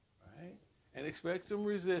 right? And expect some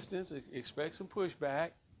resistance, expect some pushback,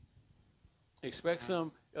 expect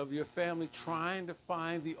some of your family trying to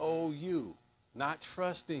find the old you, not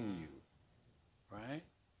trusting you, right?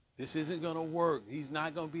 This isn't going to work. He's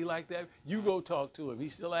not going to be like that. You go talk to him.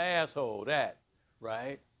 He's still an asshole, that,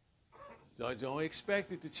 right? So don't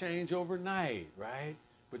expect it to change overnight, right?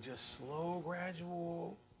 But just slow,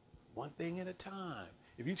 gradual, one thing at a time.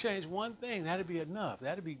 If you change one thing, that'd be enough.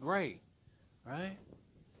 That'd be great, right?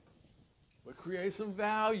 But create some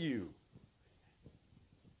value,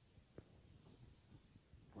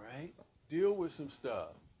 right? Deal with some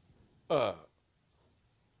stuff.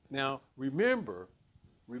 Now, remember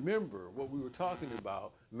what we were talking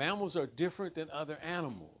about. Mammals are different than other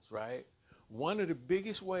animals, right? One of the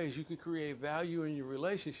biggest ways you can create value in your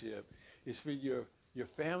relationship is for your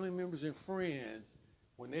family members and friends,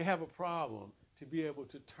 when they have a problem, to be able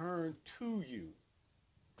to turn to you,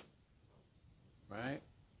 right?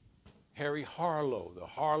 Harry Harlow, the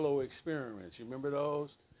Harlow experiments, you remember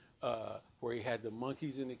those? Where he had the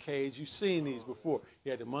monkeys in the cage. You've seen these before. He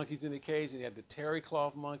had the monkeys in the cage, and he had the terry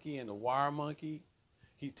cloth monkey and the wire monkey.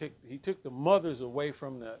 He took the mothers away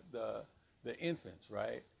from the infants,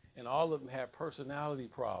 right? And all of them had personality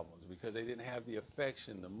problems because they didn't have the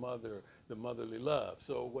affection, the motherly love.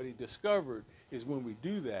 So what he discovered is when we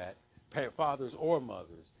do that, fathers or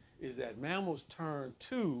mothers, is that mammals turn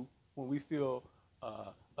to, when we feel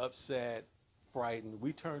upset, frightened,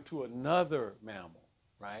 we turn to another mammal,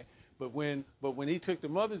 right? But when he took the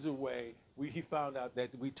mothers away, he found out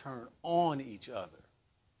that we turn on each other.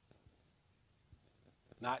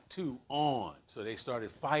 Not to, on. So they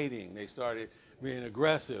started fighting. They started being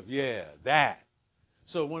aggressive. Yeah, that.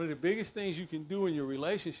 So one of the biggest things you can do in your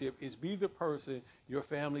relationship is be the person your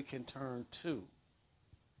family can turn to.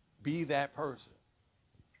 Be that person,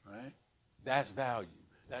 right? That's value.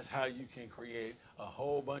 That's how you can create a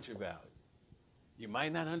whole bunch of value. You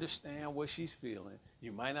might not understand what she's feeling.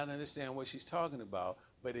 You might not understand what she's talking about,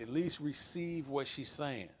 but at least receive what she's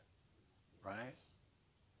saying, right?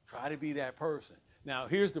 Try to be that person. Now,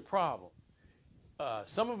 here's the problem.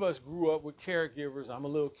 Some of us grew up with caregivers. I'm a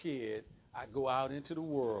little kid. I go out into the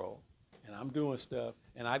world, and I'm doing stuff,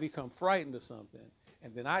 and I become frightened of something,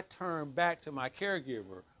 and then I turn back to my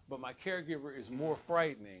caregiver, but my caregiver is more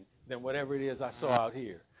frightening than whatever it is I saw out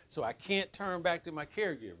here. So I can't turn back to my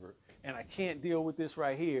caregiver, and I can't deal with this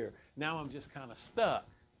right here. Now I'm just kind of stuck,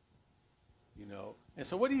 you know? And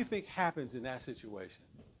so what do you think happens in that situation?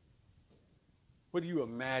 What do you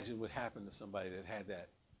imagine would happen to somebody that had that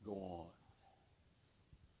go on?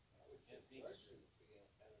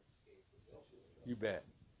 You bet.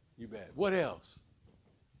 You bet. What else?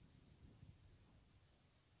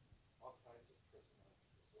 All kinds of personality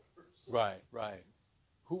disorders. Right, right.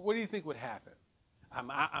 What do you think would happen?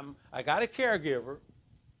 I got a caregiver.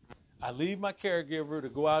 I leave my caregiver to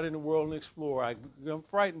go out in the world and explore. I'm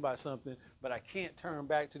frightened by something, but I can't turn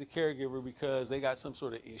back to the caregiver because they got some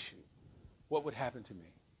sort of issue. What would happen to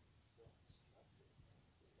me?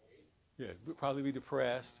 Yeah, probably be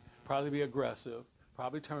depressed, probably be aggressive,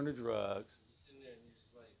 probably turn to drugs.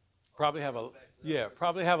 Probably have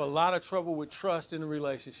a lot of trouble with trust in the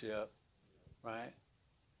relationship, right?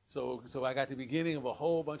 So I got the beginning of a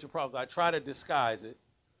whole bunch of problems. I try to disguise it,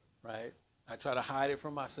 right? I try to hide it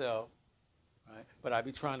from myself, right? But I'd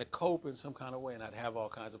be trying to cope in some kind of way, and I'd have all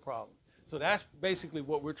kinds of problems. So that's basically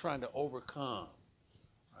what we're trying to overcome,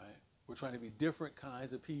 right? We're trying to be different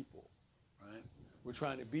kinds of people, right? We're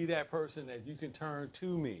trying to be that person that you can turn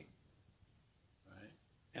to me, right?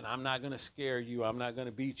 And I'm not going to scare you. I'm not going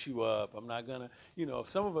to beat you up. I'm not going to,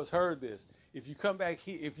 some of us heard this. If you come back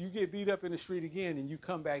here, if you get beat up in the street again and you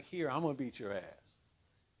come back here, I'm going to beat your ass.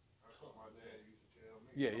 That's what my dad used to tell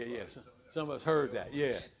me. Yeah. Some of us heard that.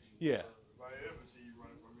 Yeah. If I ever see you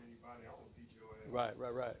running from anybody, I'm gonna beat your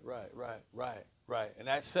ass. Right. And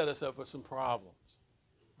that set us up for some problems,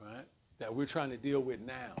 right? That we're trying to deal with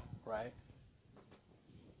now, right?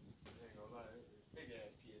 Ain't gonna lie, big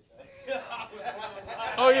ass kids.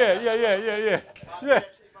 Oh yeah.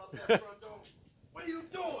 What are you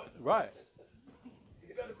doing? Right.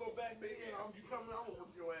 You gotta go back, baby. You coming? I'm gonna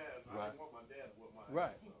whip your ass. I didn't want my dad to whip my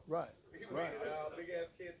ass. Right. Big ass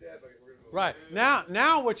kid dad. Right.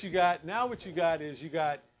 Now what you got is you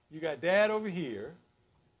got dad over here,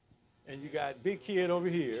 and you got big kid over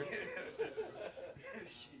here.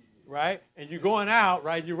 Right? And you're going out,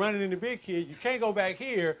 right? You're running into big kid. You can't go back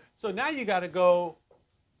here. So now you got to go,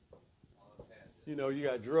 you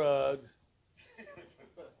got drugs.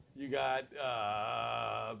 You got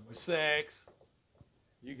sex.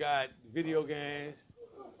 You got video games.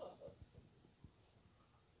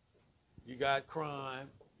 You got crime.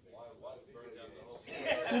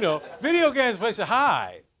 Video games is a place to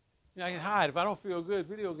hide. I can hide. If I don't feel good,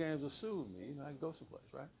 video games will soothe me. I can go someplace,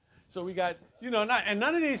 right? So we got, and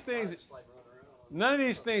none of these things in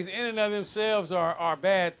and of themselves are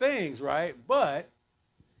bad things, right? But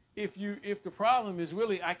if the problem is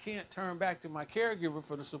really I can't turn back to my caregiver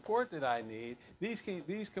for the support that I need, these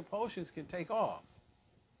compulsions can take off.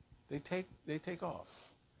 They take off,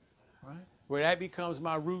 right? Where that becomes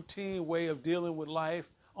my routine way of dealing with life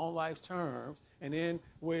on life's terms, and then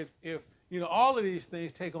if all of these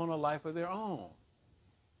things take on a life of their own,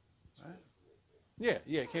 right?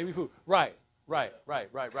 Yeah, can't be food. Right.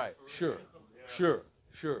 Sure.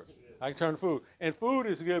 I can turn to food. And food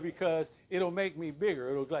is good because it'll make me bigger.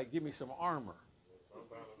 It'll give me some armor.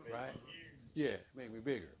 Right? Yeah, make me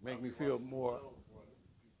bigger. Make me feel more.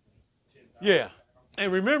 Yeah.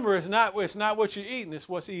 And remember, it's not what you're eating, it's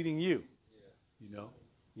what's eating you.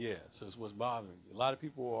 Yeah, so it's what's bothering you. A lot of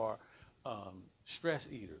people are stress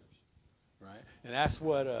eaters, right? And that's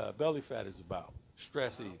what belly fat is about,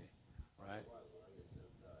 stress eating, right?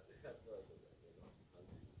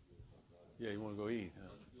 Yeah, you want to go eat, huh?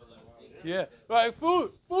 Yeah, right.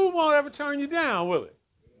 Food won't ever turn you down, will it?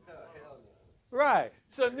 Right.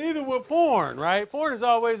 So neither will porn, right? Porn is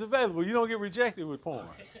always available. You don't get rejected with porn.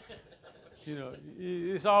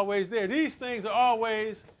 It's always there. These things are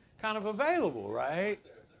always kind of available, right?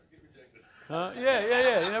 Huh?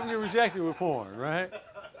 Yeah. You never get rejected with porn, right?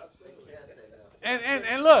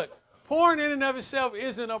 And look, porn in and of itself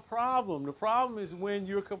isn't a problem. The problem is when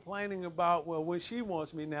you're complaining about, well, when she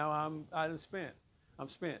wants me now, I'm spent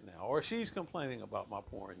now. Or she's complaining about my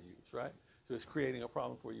porn use, right? So it's creating a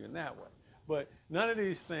problem for you in that way. But none of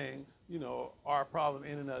these things, are a problem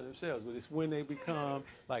in and of themselves. But it's when they become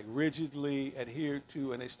like rigidly adhered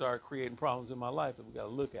to and they start creating problems in my life that we got to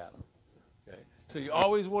look at them. Okay? So you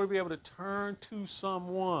always want to be able to turn to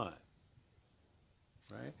someone.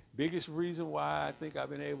 Right? Biggest reason why I think I've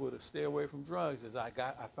been able to stay away from drugs is I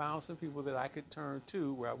found some people that I could turn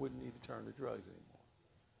to where I wouldn't need to turn to drugs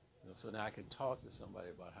anymore. So now I can talk to somebody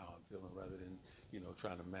about how I'm feeling rather than,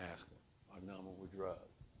 trying to mask them or numb them with drugs.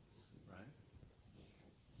 Right?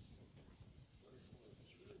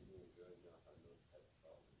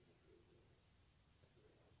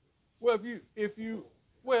 Well,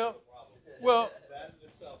 That in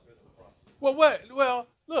itself is the problem.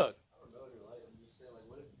 Look. I don't know, you say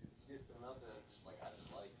what if you get thrown out there,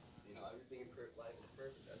 everything in life is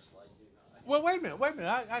perfect. I just Well, wait a minute.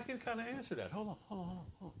 I can kind of answer that. Hold on.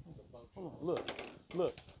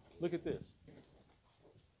 Look at this.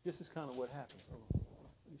 This is kind of what happens. Hold on.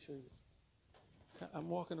 Let me show you. I'm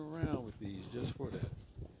walking around with these just for that.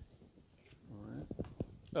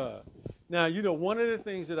 All right. Now, one of the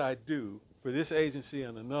things that I do for this agency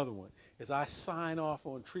and another one is I sign off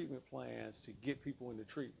on treatment plans to get people into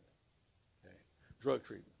treatment, okay? Drug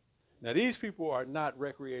treatment. Now, these people are not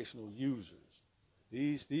recreational users.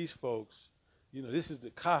 These folks, this is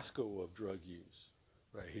the Costco of drug use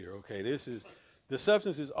right here, okay? The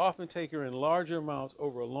substance is often taken in larger amounts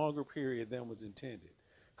over a longer period than was intended.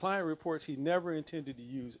 Client reports he never intended to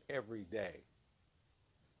use every day,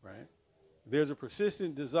 right? There's a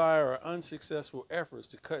persistent desire or unsuccessful efforts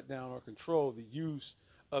to cut down or control the use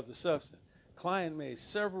of the substance. Client made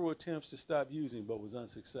several attempts to stop using but was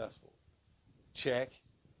unsuccessful. Check.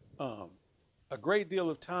 A great deal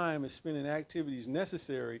of time is spent in activities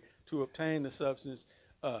necessary to obtain the substance,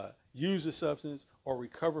 use the substance, or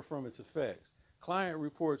recover from its effects. Client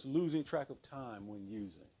reports losing track of time when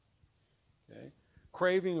using. Okay?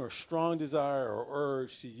 Craving or strong desire or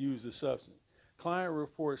urge to use the substance. Client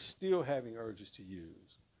reports still having urges to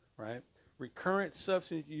use, right? Recurrent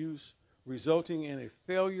substance use resulting in a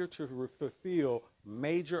failure to fulfill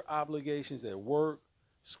major obligations at work,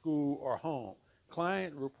 school, or home.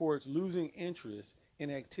 Client reports losing interest in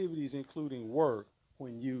activities including work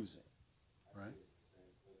when using, right?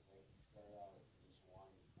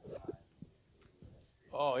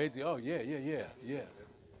 Oh yeah.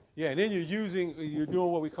 Yeah, and then you're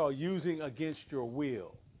doing what we call using against your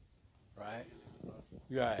will, right?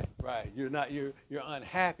 Right. You're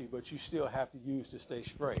unhappy, but you still have to use to stay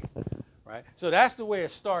straight, right? So that's the way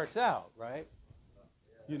it starts out, right?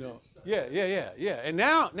 You know, yeah. And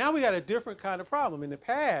now we got a different kind of problem. In the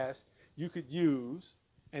past, you could use,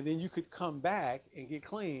 and then you could come back and get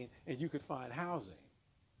clean, and you could find housing.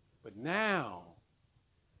 But now,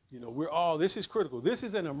 this is critical. This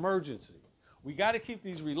is an emergency. We got to keep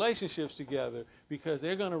these relationships together because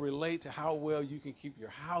they're going to relate to how well you can keep your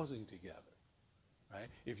housing together. Right?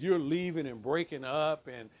 If you're leaving and breaking up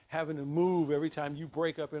and having to move every time you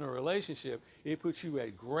break up in a relationship, it puts you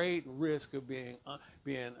at great risk of being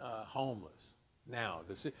homeless. Now,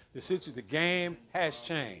 the game has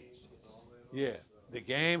changed. Yeah, the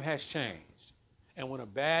game has changed. And when a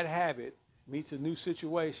bad habit meets a new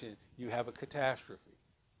situation, you have a catastrophe.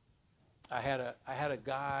 I had a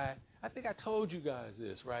guy, I think I told you guys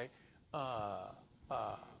this, right?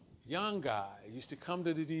 Young guy used to come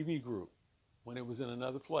to the DV group when it was in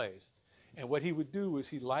another place. And what he would do is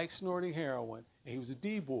he liked snorting heroin, and he was a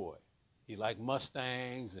D-boy. He liked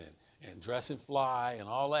Mustangs and dressing fly and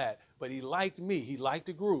all that. But he liked me. He liked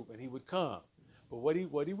the group, and he would come. But what he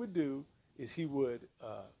would do is he would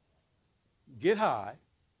get high.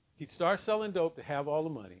 He'd start selling dope to have all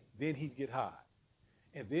the money. Then he'd get high.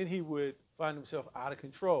 And then he would find himself out of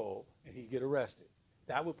control, and he'd get arrested.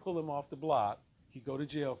 That would pull him off the block. He'd go to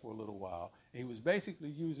jail for a little while. And he was basically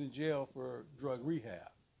using jail for drug rehab,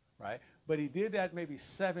 right? But he did that maybe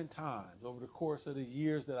 7 times over the course of the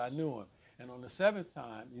years that I knew him. And on the 7th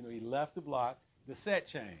time, he left the block. The set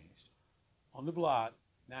changed on the block.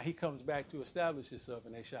 Now he comes back to establish himself,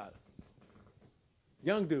 and they shot him.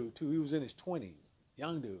 Young dude, too. He was in his 20s.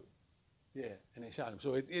 Young dude. Yeah, and they shot him.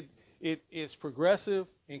 So it's progressive,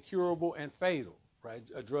 incurable, and fatal, right?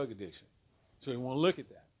 A drug addiction. So you want to look at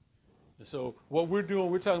that. And so what we're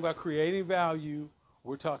doing, we're talking about creating value.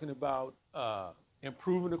 We're talking about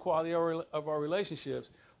improving the quality of our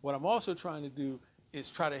relationships. What I'm also trying to do is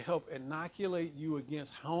try to help inoculate you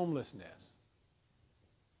against homelessness.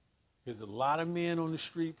 There's a lot of men on the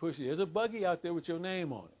street pushing. There's a buggy out there with your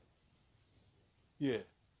name on it. Yeah,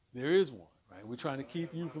 there is one, right? We're trying to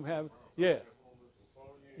keep you from having, yeah.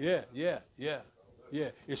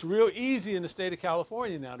 It's real easy in the state of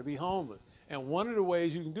California now to be homeless. And one of the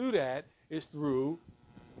ways you can do that is through,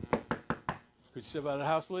 could you step out of the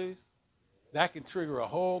house, please? That can trigger a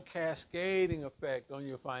whole cascading effect on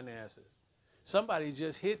your finances. Somebody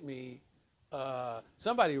just hit me.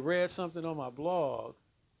 Somebody read something on my blog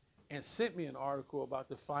and sent me an article about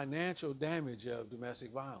the financial damage of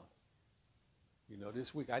domestic violence.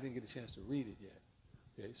 This week I didn't get a chance to read it yet.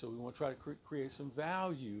 Okay, so we want to try to create some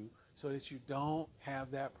value so that you don't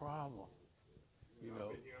have that problem. I've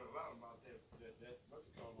been hearing a lot about that what's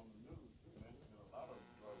it called on the news, man. There's been a lot of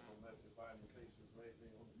domestic violence cases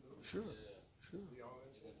lately on the news. Sure. See all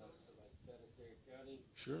that shit? Like Sanitary County.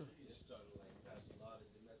 Sure. They started passing a lot of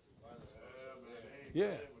domestic violence. Yeah, man. They ain't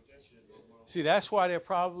Yeah. playing with that shit no more. See, that's why they'll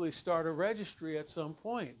probably start a registry at some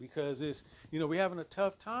point because it's, we're having a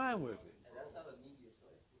tough time with it. And that's not a media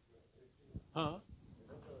slave. Huh?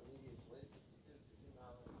 That's not a media slave.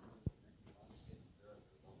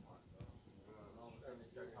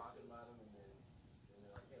 They're talking about them, and then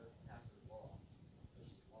they're like, hey, let's pass the law.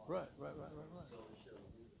 Right. So we should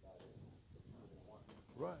read about it.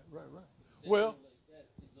 Right. Same Well, thing like that,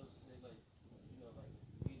 it goes to say like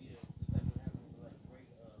media, it's like what happened to Ray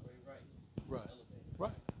Rice. Right. Elevator.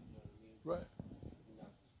 Right. You know what I mean? Right. You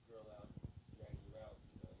knock this girl out, drag her out,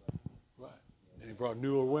 Right. And he brought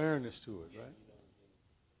new awareness to it, right?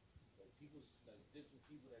 Like people, like different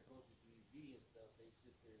people that go to TV and stuff, they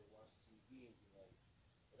sit there and watch TV and be like,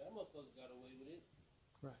 well, that motherfucker got away with it.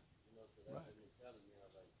 Right. So that's the mentality now,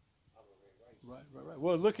 like, I'm a Ray Rice. Right.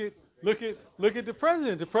 Well, look at the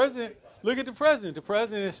president. Look at the president. The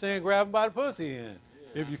president is saying grab him by the pussy, and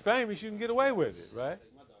if you're famous, you can get away with it, right? Like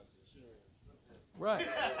my dog said, sure. Right. You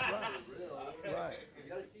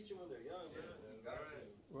gotta teach them when they're young.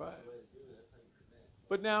 Right.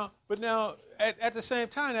 But now, at the same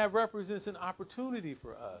time, that represents an opportunity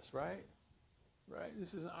for us, right? Right?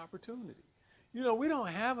 This is an opportunity. You know, we don't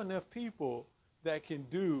have enough people that can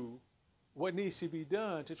do what needs to be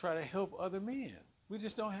done to try to help other men. We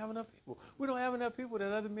just don't have enough people. We don't have enough people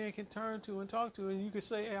that other men can turn to and talk to, and you can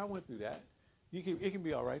say, hey, I went through that. It can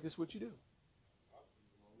be all right. This is what you do.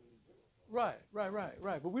 Right.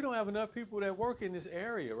 But we don't have enough people that work in this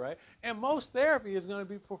area, right? And most therapy is going to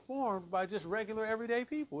be performed by just regular, everyday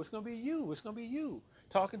people. It's going to be you. It's going to be you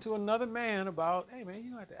talking to another man about, hey, man,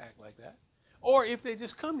 you don't have to act like that. Or if they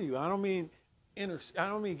just come to you. I don't mean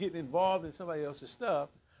getting involved in somebody else's stuff,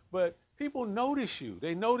 but people notice you.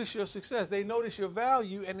 They notice your success. They notice your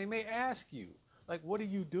value, and they may ask you, like, what are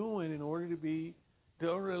you doing in order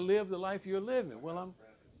to live the life you're living? Well, I'm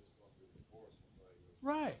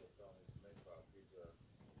right.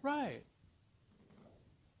 Right.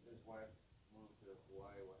 His wife moved to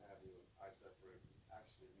Hawaii, what have you. I separated.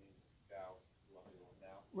 Actually, me and Val, lucky one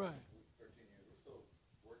now. Right. 13 years. We're still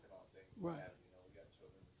working on things. Right. You know, we got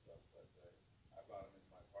children and stuff. But I brought him into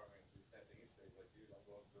my apartment. So he said thing. He said, like, dude, I'm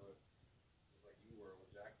going through it just like you were with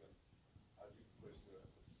Jacqueline. How'd you push through it?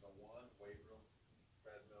 I said, so one, weight room,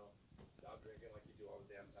 treadmill, stop drinking like you do all the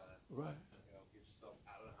damn time. Right. You know, get yourself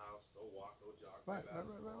out of the house, go walk, go jog. Right. Right.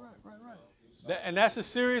 And that's a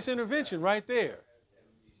serious intervention right there. And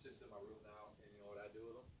he sits in my room now, and you know what I do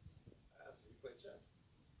with him? I ask him, you play chess?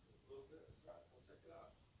 A little bit. It's all right. We'll check it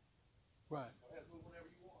out. Right. Go ahead, move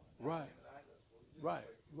whenever you want. Right. Right.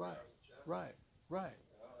 Right. Right. Right.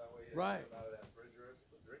 You know, that way you Right. get out of that refrigerator,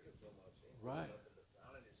 quit drinking so much. You know, Right.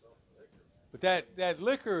 drowning yourself in liquor, man. But that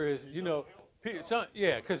liquor is, you know,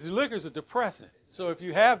 because the liquor is a depressant. So if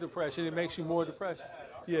you have depression, it makes you more depressed.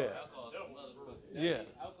 Yeah. Alcohol's a motherfucker. Yeah.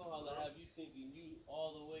 Alcohol will have you thinking you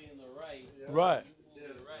all the way in the right. Right. You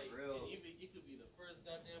in the right. And even it could be the first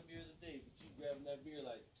goddamn beer of the day, but you grabbing that beer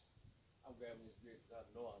like, I'm grabbing this beer because I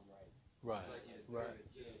know I'm right. Right. Right.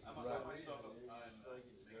 I'm a Right. myself, I'm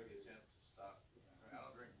making the attempt to stop. I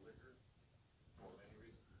don't drink liquor for many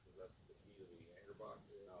reasons, because that's the key to the anger box.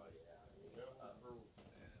 Oh, yeah. And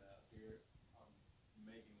here, I'm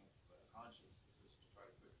making a conscious decision to try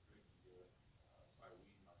to quit drinking beer. So I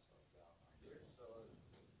weed myself down.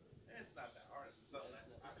 And it's not that hard. It's just something that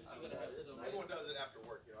everyone does it after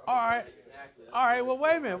work, you know. All right. All right. Well,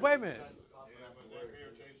 wait a minute. Yeah, but that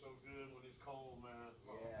beer tastes so good when it's cold, man.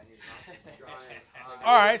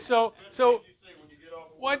 All right. So You say when you get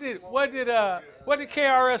off of what work, did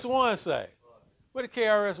KRS-One say? What did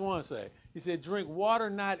KRS-One say? He said, drink water,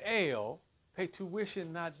 not ale. Pay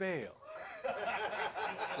tuition, not bail.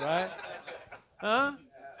 Right? Huh?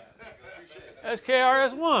 That's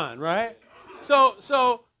KRS-One, right? So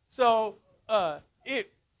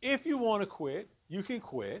if you want to quit, you can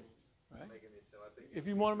quit. Right? If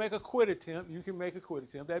you want to make a quit attempt, you can make a quit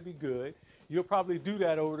attempt. That'd be good. You'll probably do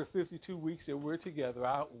that over the 52 weeks that we're together.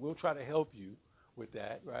 We'll try to help you with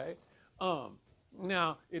that, right?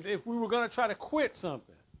 Now, if we were going to try to quit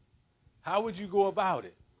something, how would you go about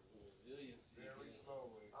it? very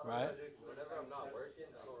slowly. Right? Whenever I'm not working,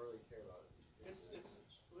 I don't really care about it. It's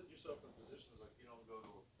put yourself in positions like you don't go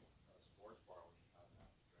to a sports bar when you're not out,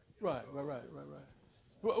 right? Right.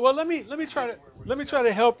 Well, let me try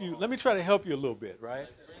to help you. Let me try to help you a little bit, right?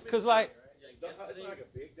 Because like It's not like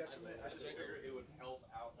a big detriment. I just figured it would help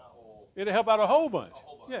out the whole. it'll help out a whole bunch.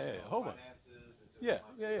 Yeah, a whole bunch. Finances, and just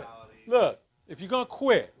Yeah. mentality. Look, if you're gonna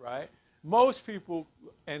quit, right? Most people,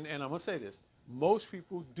 and I'm gonna say this, most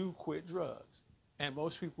people do quit drugs, and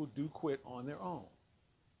most people do quit on their own,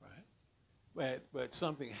 right? But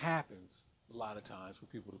something happens a lot of times for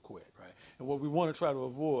people to quit, right? And what we want to try to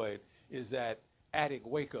avoid is that addict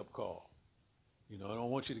wake-up call. You know, I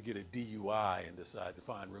don't want you to get a DUI and decide to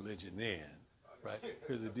find religion then, right?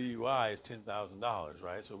 Because the DUI is $10,000,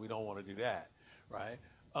 right? So we don't want to do that, right?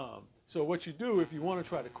 So what you do if you want to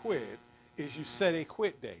try to quit is you set a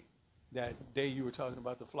quit date. That day you were talking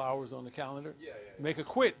about the flowers on the calendar? Yeah. Make a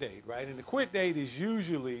quit date, right? And the quit date is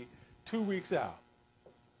usually 2 weeks out.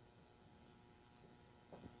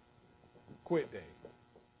 Quit date.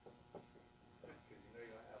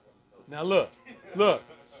 Now look.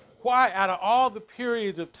 Why, out of all the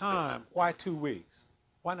periods of time, why 2 weeks?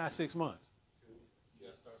 Why not 6 months? You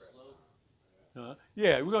gotta start slow.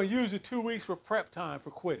 Yeah, we're going to use the 2 weeks for prep time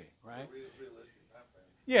for quitting, right? Realistic time frame.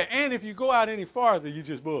 Yeah, and if you go out any farther, you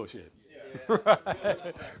just bullshit. Yeah.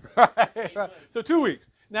 Right. So 2 weeks.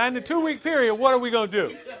 Now, in the 2 week period, what are we going to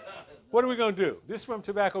do? What are we going to do? This is from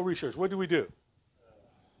tobacco research. What do? Find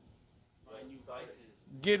new vices.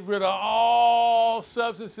 Get rid of all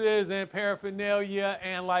substances and paraphernalia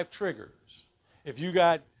and life triggers. If you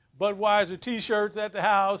got Budweiser T-shirts at the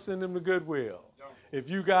house, send them to Goodwill. If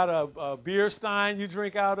you got a beer stein you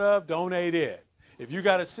drink out of, donate it. If you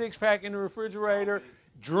got a six-pack in the refrigerator,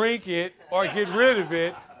 drink it or get rid of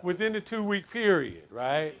it within the 2-week period,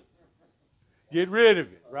 right? Get rid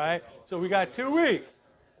of it, right? So we got 2 weeks.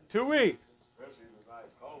 2 weeks. Especially if it's nice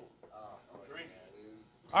cold. Drink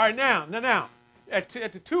it. All right, now, at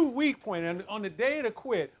the 2-week point, on the day to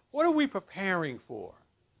quit, what are we preparing for?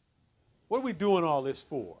 What are we doing all this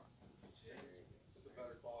for?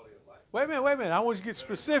 Wait a minute. I want you to get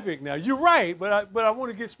specific now. You're right, but I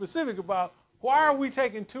want to get specific about why are we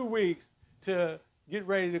taking 2 weeks to get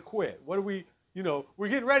ready to quit? What are we, we're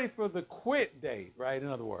getting ready for the quit date, right? In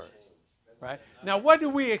other words, right? Now, what do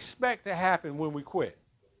we expect to happen when we quit?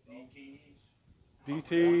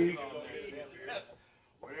 DTs.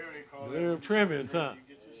 Whatever they call Little it. trimmings, huh?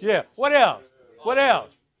 Yeah. What else? What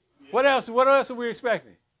else? What else are we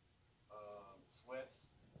expecting? Sweats.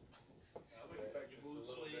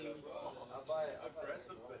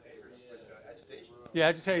 Aggressive behaviors, agitation. Yeah,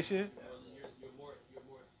 agitation. You're more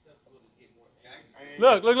susceptible to get more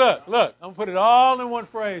angry. Look. I'm gonna put it all in one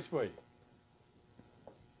phrase for you.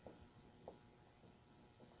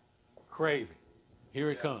 Craving.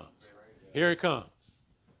 Here it comes. Here it comes.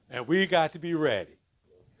 And we got to be ready.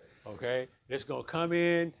 Okay? It's gonna come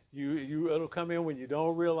in. It'll come in when you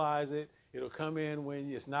don't realize it. It'll come in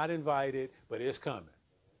when it's not invited, but it's coming.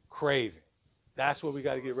 Craving. That's what we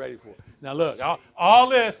got to get ready for. Now look, all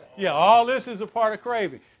this is a part of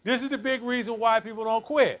craving. This is the big reason why people don't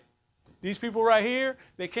quit. These people right here,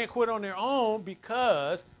 they can't quit on their own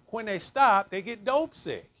because when they stop, they get dope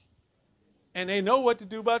sick. And they know what to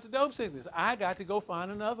do about the dope sickness. I got to go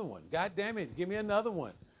find another one. God damn it, give me another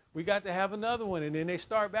one. We got to have another one, and then they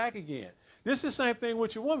start back again. This is the same thing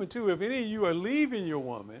with your woman, too. If any of you are leaving your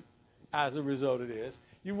woman as a result of this,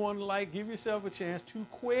 you want to, give yourself a chance to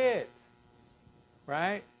quit.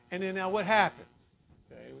 Right? And then now what happens?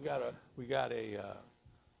 Okay, we got a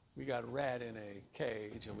rat in a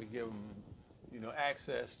cage, and we give him,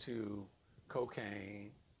 access to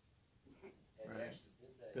cocaine. Right?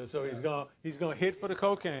 So he's gonna hit for the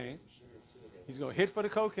cocaine. He's gonna hit for the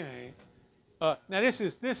cocaine. Now this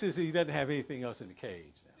is he doesn't have anything else in the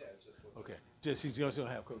cage now. Okay, he's just gonna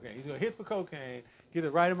have cocaine. He's gonna hit for cocaine, get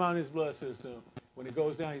the right amount in his blood system. When it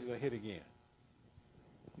goes down, he's gonna hit again.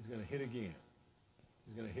 He's gonna hit again.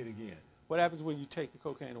 He's going to hit again. What happens when you take the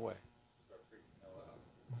cocaine away?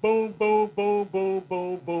 Boom, boom, boom, boom,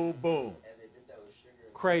 boom, boom, boom.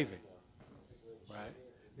 Craving. Right?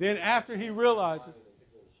 Then after he realizes,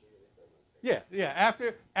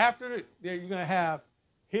 after you're going to have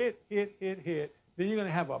hit. Then you're going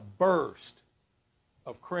to have a burst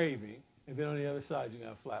of craving. And then on the other side, you're going to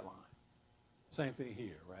have a flat line. Same thing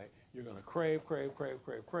here, right? You're going to crave,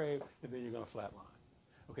 and then you're going to flat line.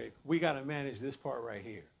 Okay, we got to manage this part right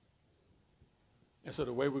here. And so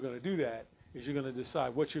the way we're going to do that is you're going to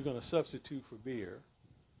decide what you're going to substitute for beer,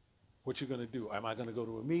 what you're going to do. Am I going to go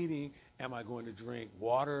to a meeting? Am I going to drink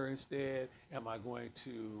water instead? Am I going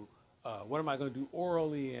to, what am I going to do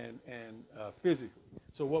orally and physically?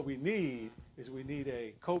 So what we need is we need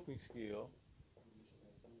a coping skill.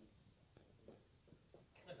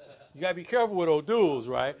 You got to be careful with O'Doul's,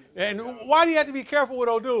 right? And why do you have to be careful with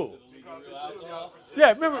O'Doul's?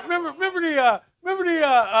 Yeah, remember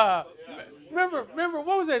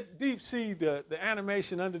what was that Deep Sea, the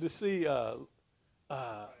animation Under the Sea,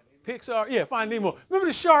 Pixar? Yeah, Finding Nemo. Remember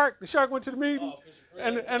the shark? The shark went to the meeting,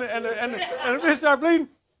 and the fish started bleeding.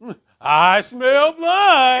 I smell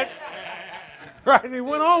blood. Right, and he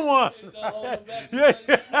went on one. Yeah.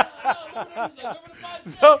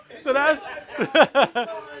 So that's.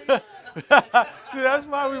 See, that's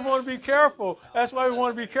why we want to be careful. That's why we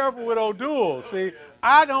want to be careful with O'Doul. See,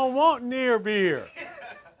 I don't want near beer.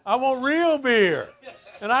 I want real beer.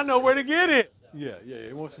 And I know where to get it. Yeah,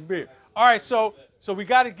 he wants some beer. All right, so we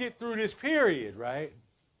got to get through this period, right?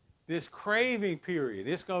 This craving period.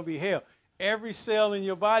 It's going to be hell. Every cell in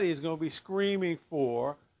your body is going to be screaming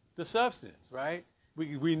for the substance, right?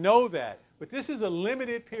 We know that. But this is a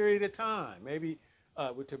limited period of time. Maybe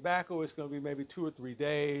with tobacco, it's going to be maybe 2 or 3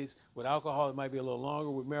 days. With alcohol, it might be a little longer.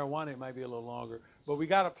 With marijuana, it might be a little longer. But we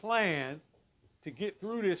got a plan to get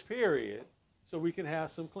through this period so we can have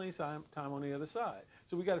some clean time on the other side.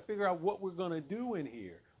 So we got to figure out what we're going to do in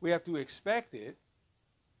here. We have to expect it,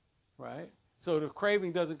 right? So the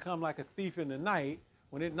craving doesn't come like a thief in the night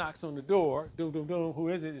when it knocks on the door. Doom, doom, doom. Who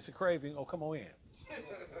is it? It's a craving. Oh, come on in,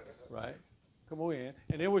 right? Come on in.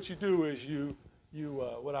 And then what you do is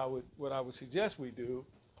what I would suggest we do,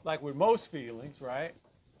 like with most feelings, right?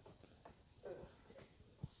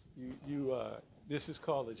 This is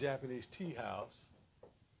called a Japanese tea house,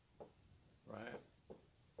 right?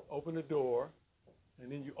 Open the door,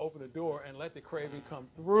 And then you open the door and let the craving come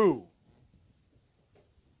through.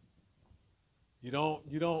 You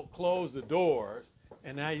don't close the doors,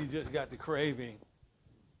 and now you just got the craving.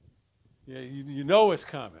 Yeah, you know it's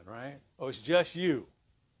coming, right? Oh, it's just you.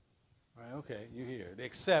 Right, okay, you hear the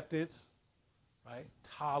acceptance, right?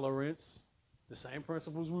 Tolerance, the same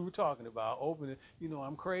principles we were talking about. Open it,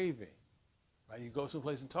 I'm craving. Right? You go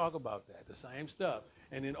someplace and talk about that, the same stuff.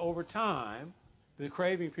 And then over time, the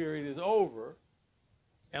craving period is over.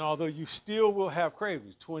 And although you still will have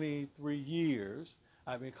cravings, 23 years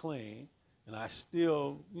I've been clean, and I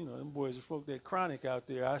still, them boys are folk that chronic out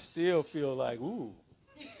there, I still feel like, ooh,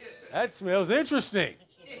 that smells interesting.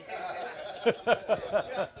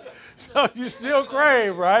 So you still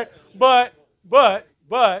crave, right? But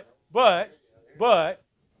I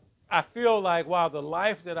feel like while the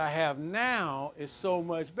life that I have now is so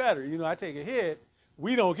much better, I take a hit,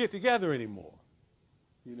 we don't get together anymore.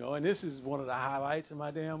 And this is one of the highlights of my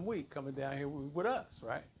damn week, coming down here with us,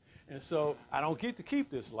 right? And so I don't get to keep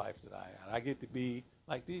this life that I had. I get to be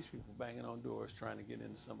like these people, banging on doors, trying to get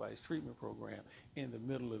into somebody's treatment program in the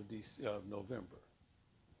middle of November.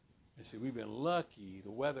 And see, we've been lucky.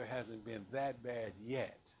 The weather hasn't been that bad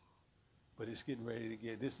yet, but it's getting ready to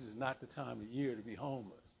get, this is not the time of year to be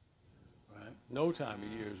homeless, right? No time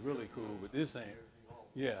of year is really cool, but this ain't.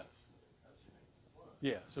 Yeah.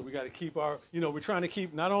 Yeah, so we got to keep our, we're trying to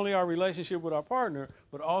keep not only our relationship with our partner,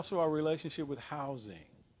 but also our relationship with housing.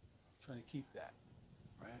 Trying to keep that,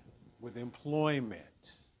 right? With employment,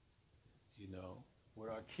 with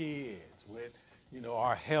our kids, with,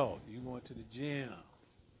 our health. You going to the gym,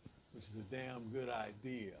 which is a damn good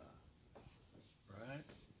idea, right?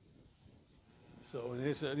 So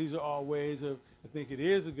these are all ways of, I think it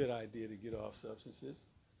is a good idea to get off substances,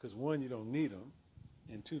 because one, you don't need them,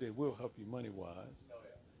 and two, they will help you money-wise.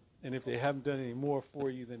 And if they haven't done any more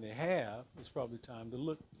for you than they have, it's probably time to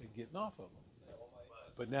look at getting off of them.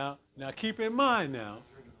 But now keep in mind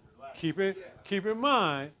keep in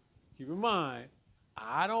mind,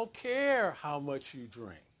 I don't care how much you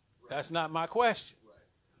drink. That's not my question.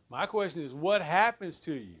 My question is, what happens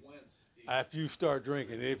to you if you start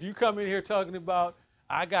drinking? If you come in here talking about,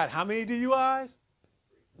 I got how many DUIs?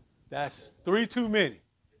 That's 3 too many.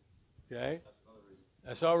 Okay?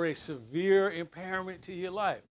 That's already severe impairment to your life.